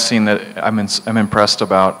that I've seen that I'm impressed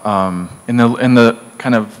about in the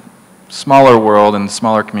kind of smaller world and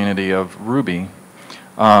smaller community of Ruby,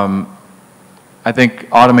 I think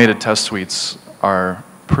automated test suites are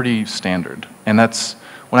pretty standard, and that's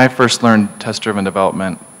when I first learned test-driven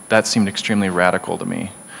development, that seemed extremely radical to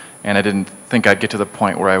me. And I didn't think I'd get to the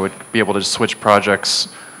point where I would be able to switch projects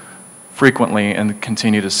frequently and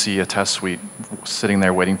continue to see a test suite sitting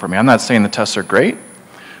there waiting for me. I'm not saying the tests are great.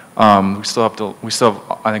 I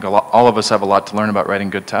think all of us have a lot to learn about writing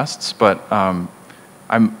good tests, but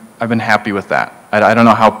I've been happy with that. I don't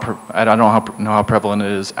know how prevalent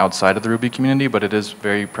it is outside of the Ruby community, but it is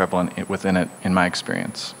very prevalent within it in my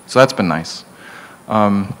experience. So that's been nice.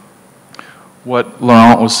 What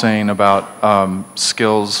Laurent was saying about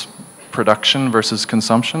skills production versus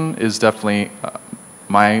consumption is definitely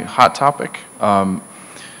my hot topic.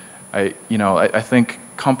 I think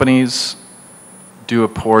companies do a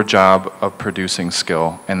poor job of producing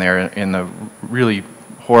skill, and they're in the really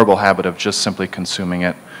horrible habit of just simply consuming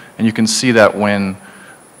it. And you can see that when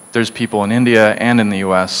there's people in India and in the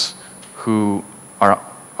US who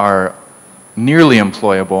are nearly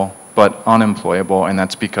employable but unemployable, and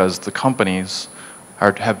that's because the companies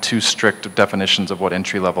have too strict definitions of what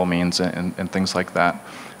entry level means and things like that.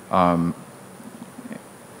 So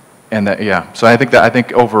I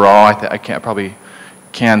think overall, I probably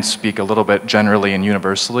can speak a little bit generally and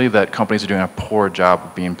universally that companies are doing a poor job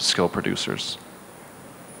of being skill producers.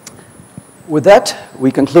 With that,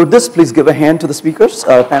 we conclude this. Please give a hand to the speakers,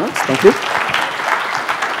 panelists. Thank you.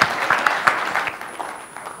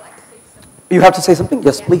 You have to say something?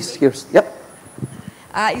 Yes, please. Here's, yep.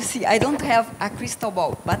 You see, I don't have a crystal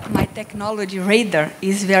ball, but my technology radar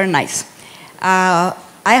is very nice. I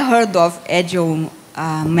heard of Agile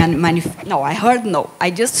I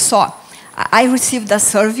just saw. I received a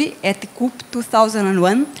survey at COOP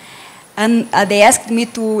 2001, and they asked me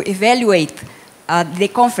to evaluate the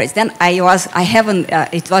conference. Then it was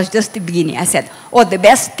just the beginning. I said, oh, the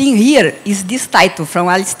best thing here is this title from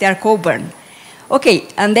Alistair Cockburn. Okay,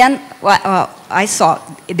 and then I saw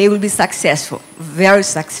they will be successful, very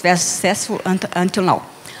successful until now.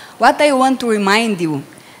 What I want to remind you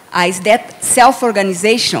is that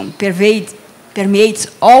self-organization permeates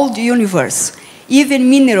all the universe. Even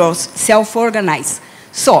minerals self-organize.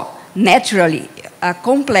 So, naturally,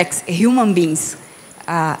 complex human beings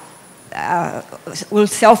will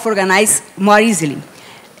self-organize more easily.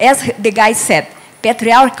 As the guy said,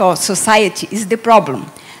 patriarchal society is the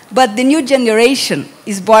problem. But the new generation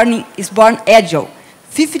is born agile.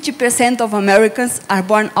 50% of Americans are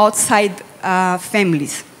born outside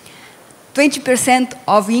families. 20%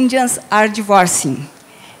 of Indians are divorcing,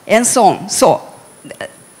 and so on. So,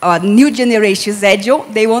 new generation is agile.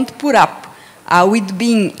 They won't put up with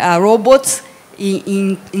being robots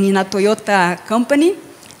in a Toyota company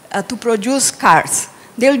to produce cars.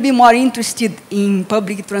 They'll be more interested in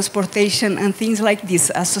public transportation and things like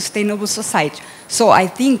this, a sustainable society. So I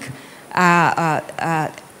think Agile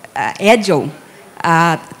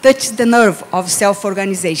touches the nerve of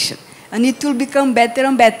self-organization. And it will become better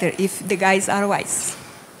and better if the guys are wise.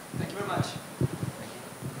 Thank you very much.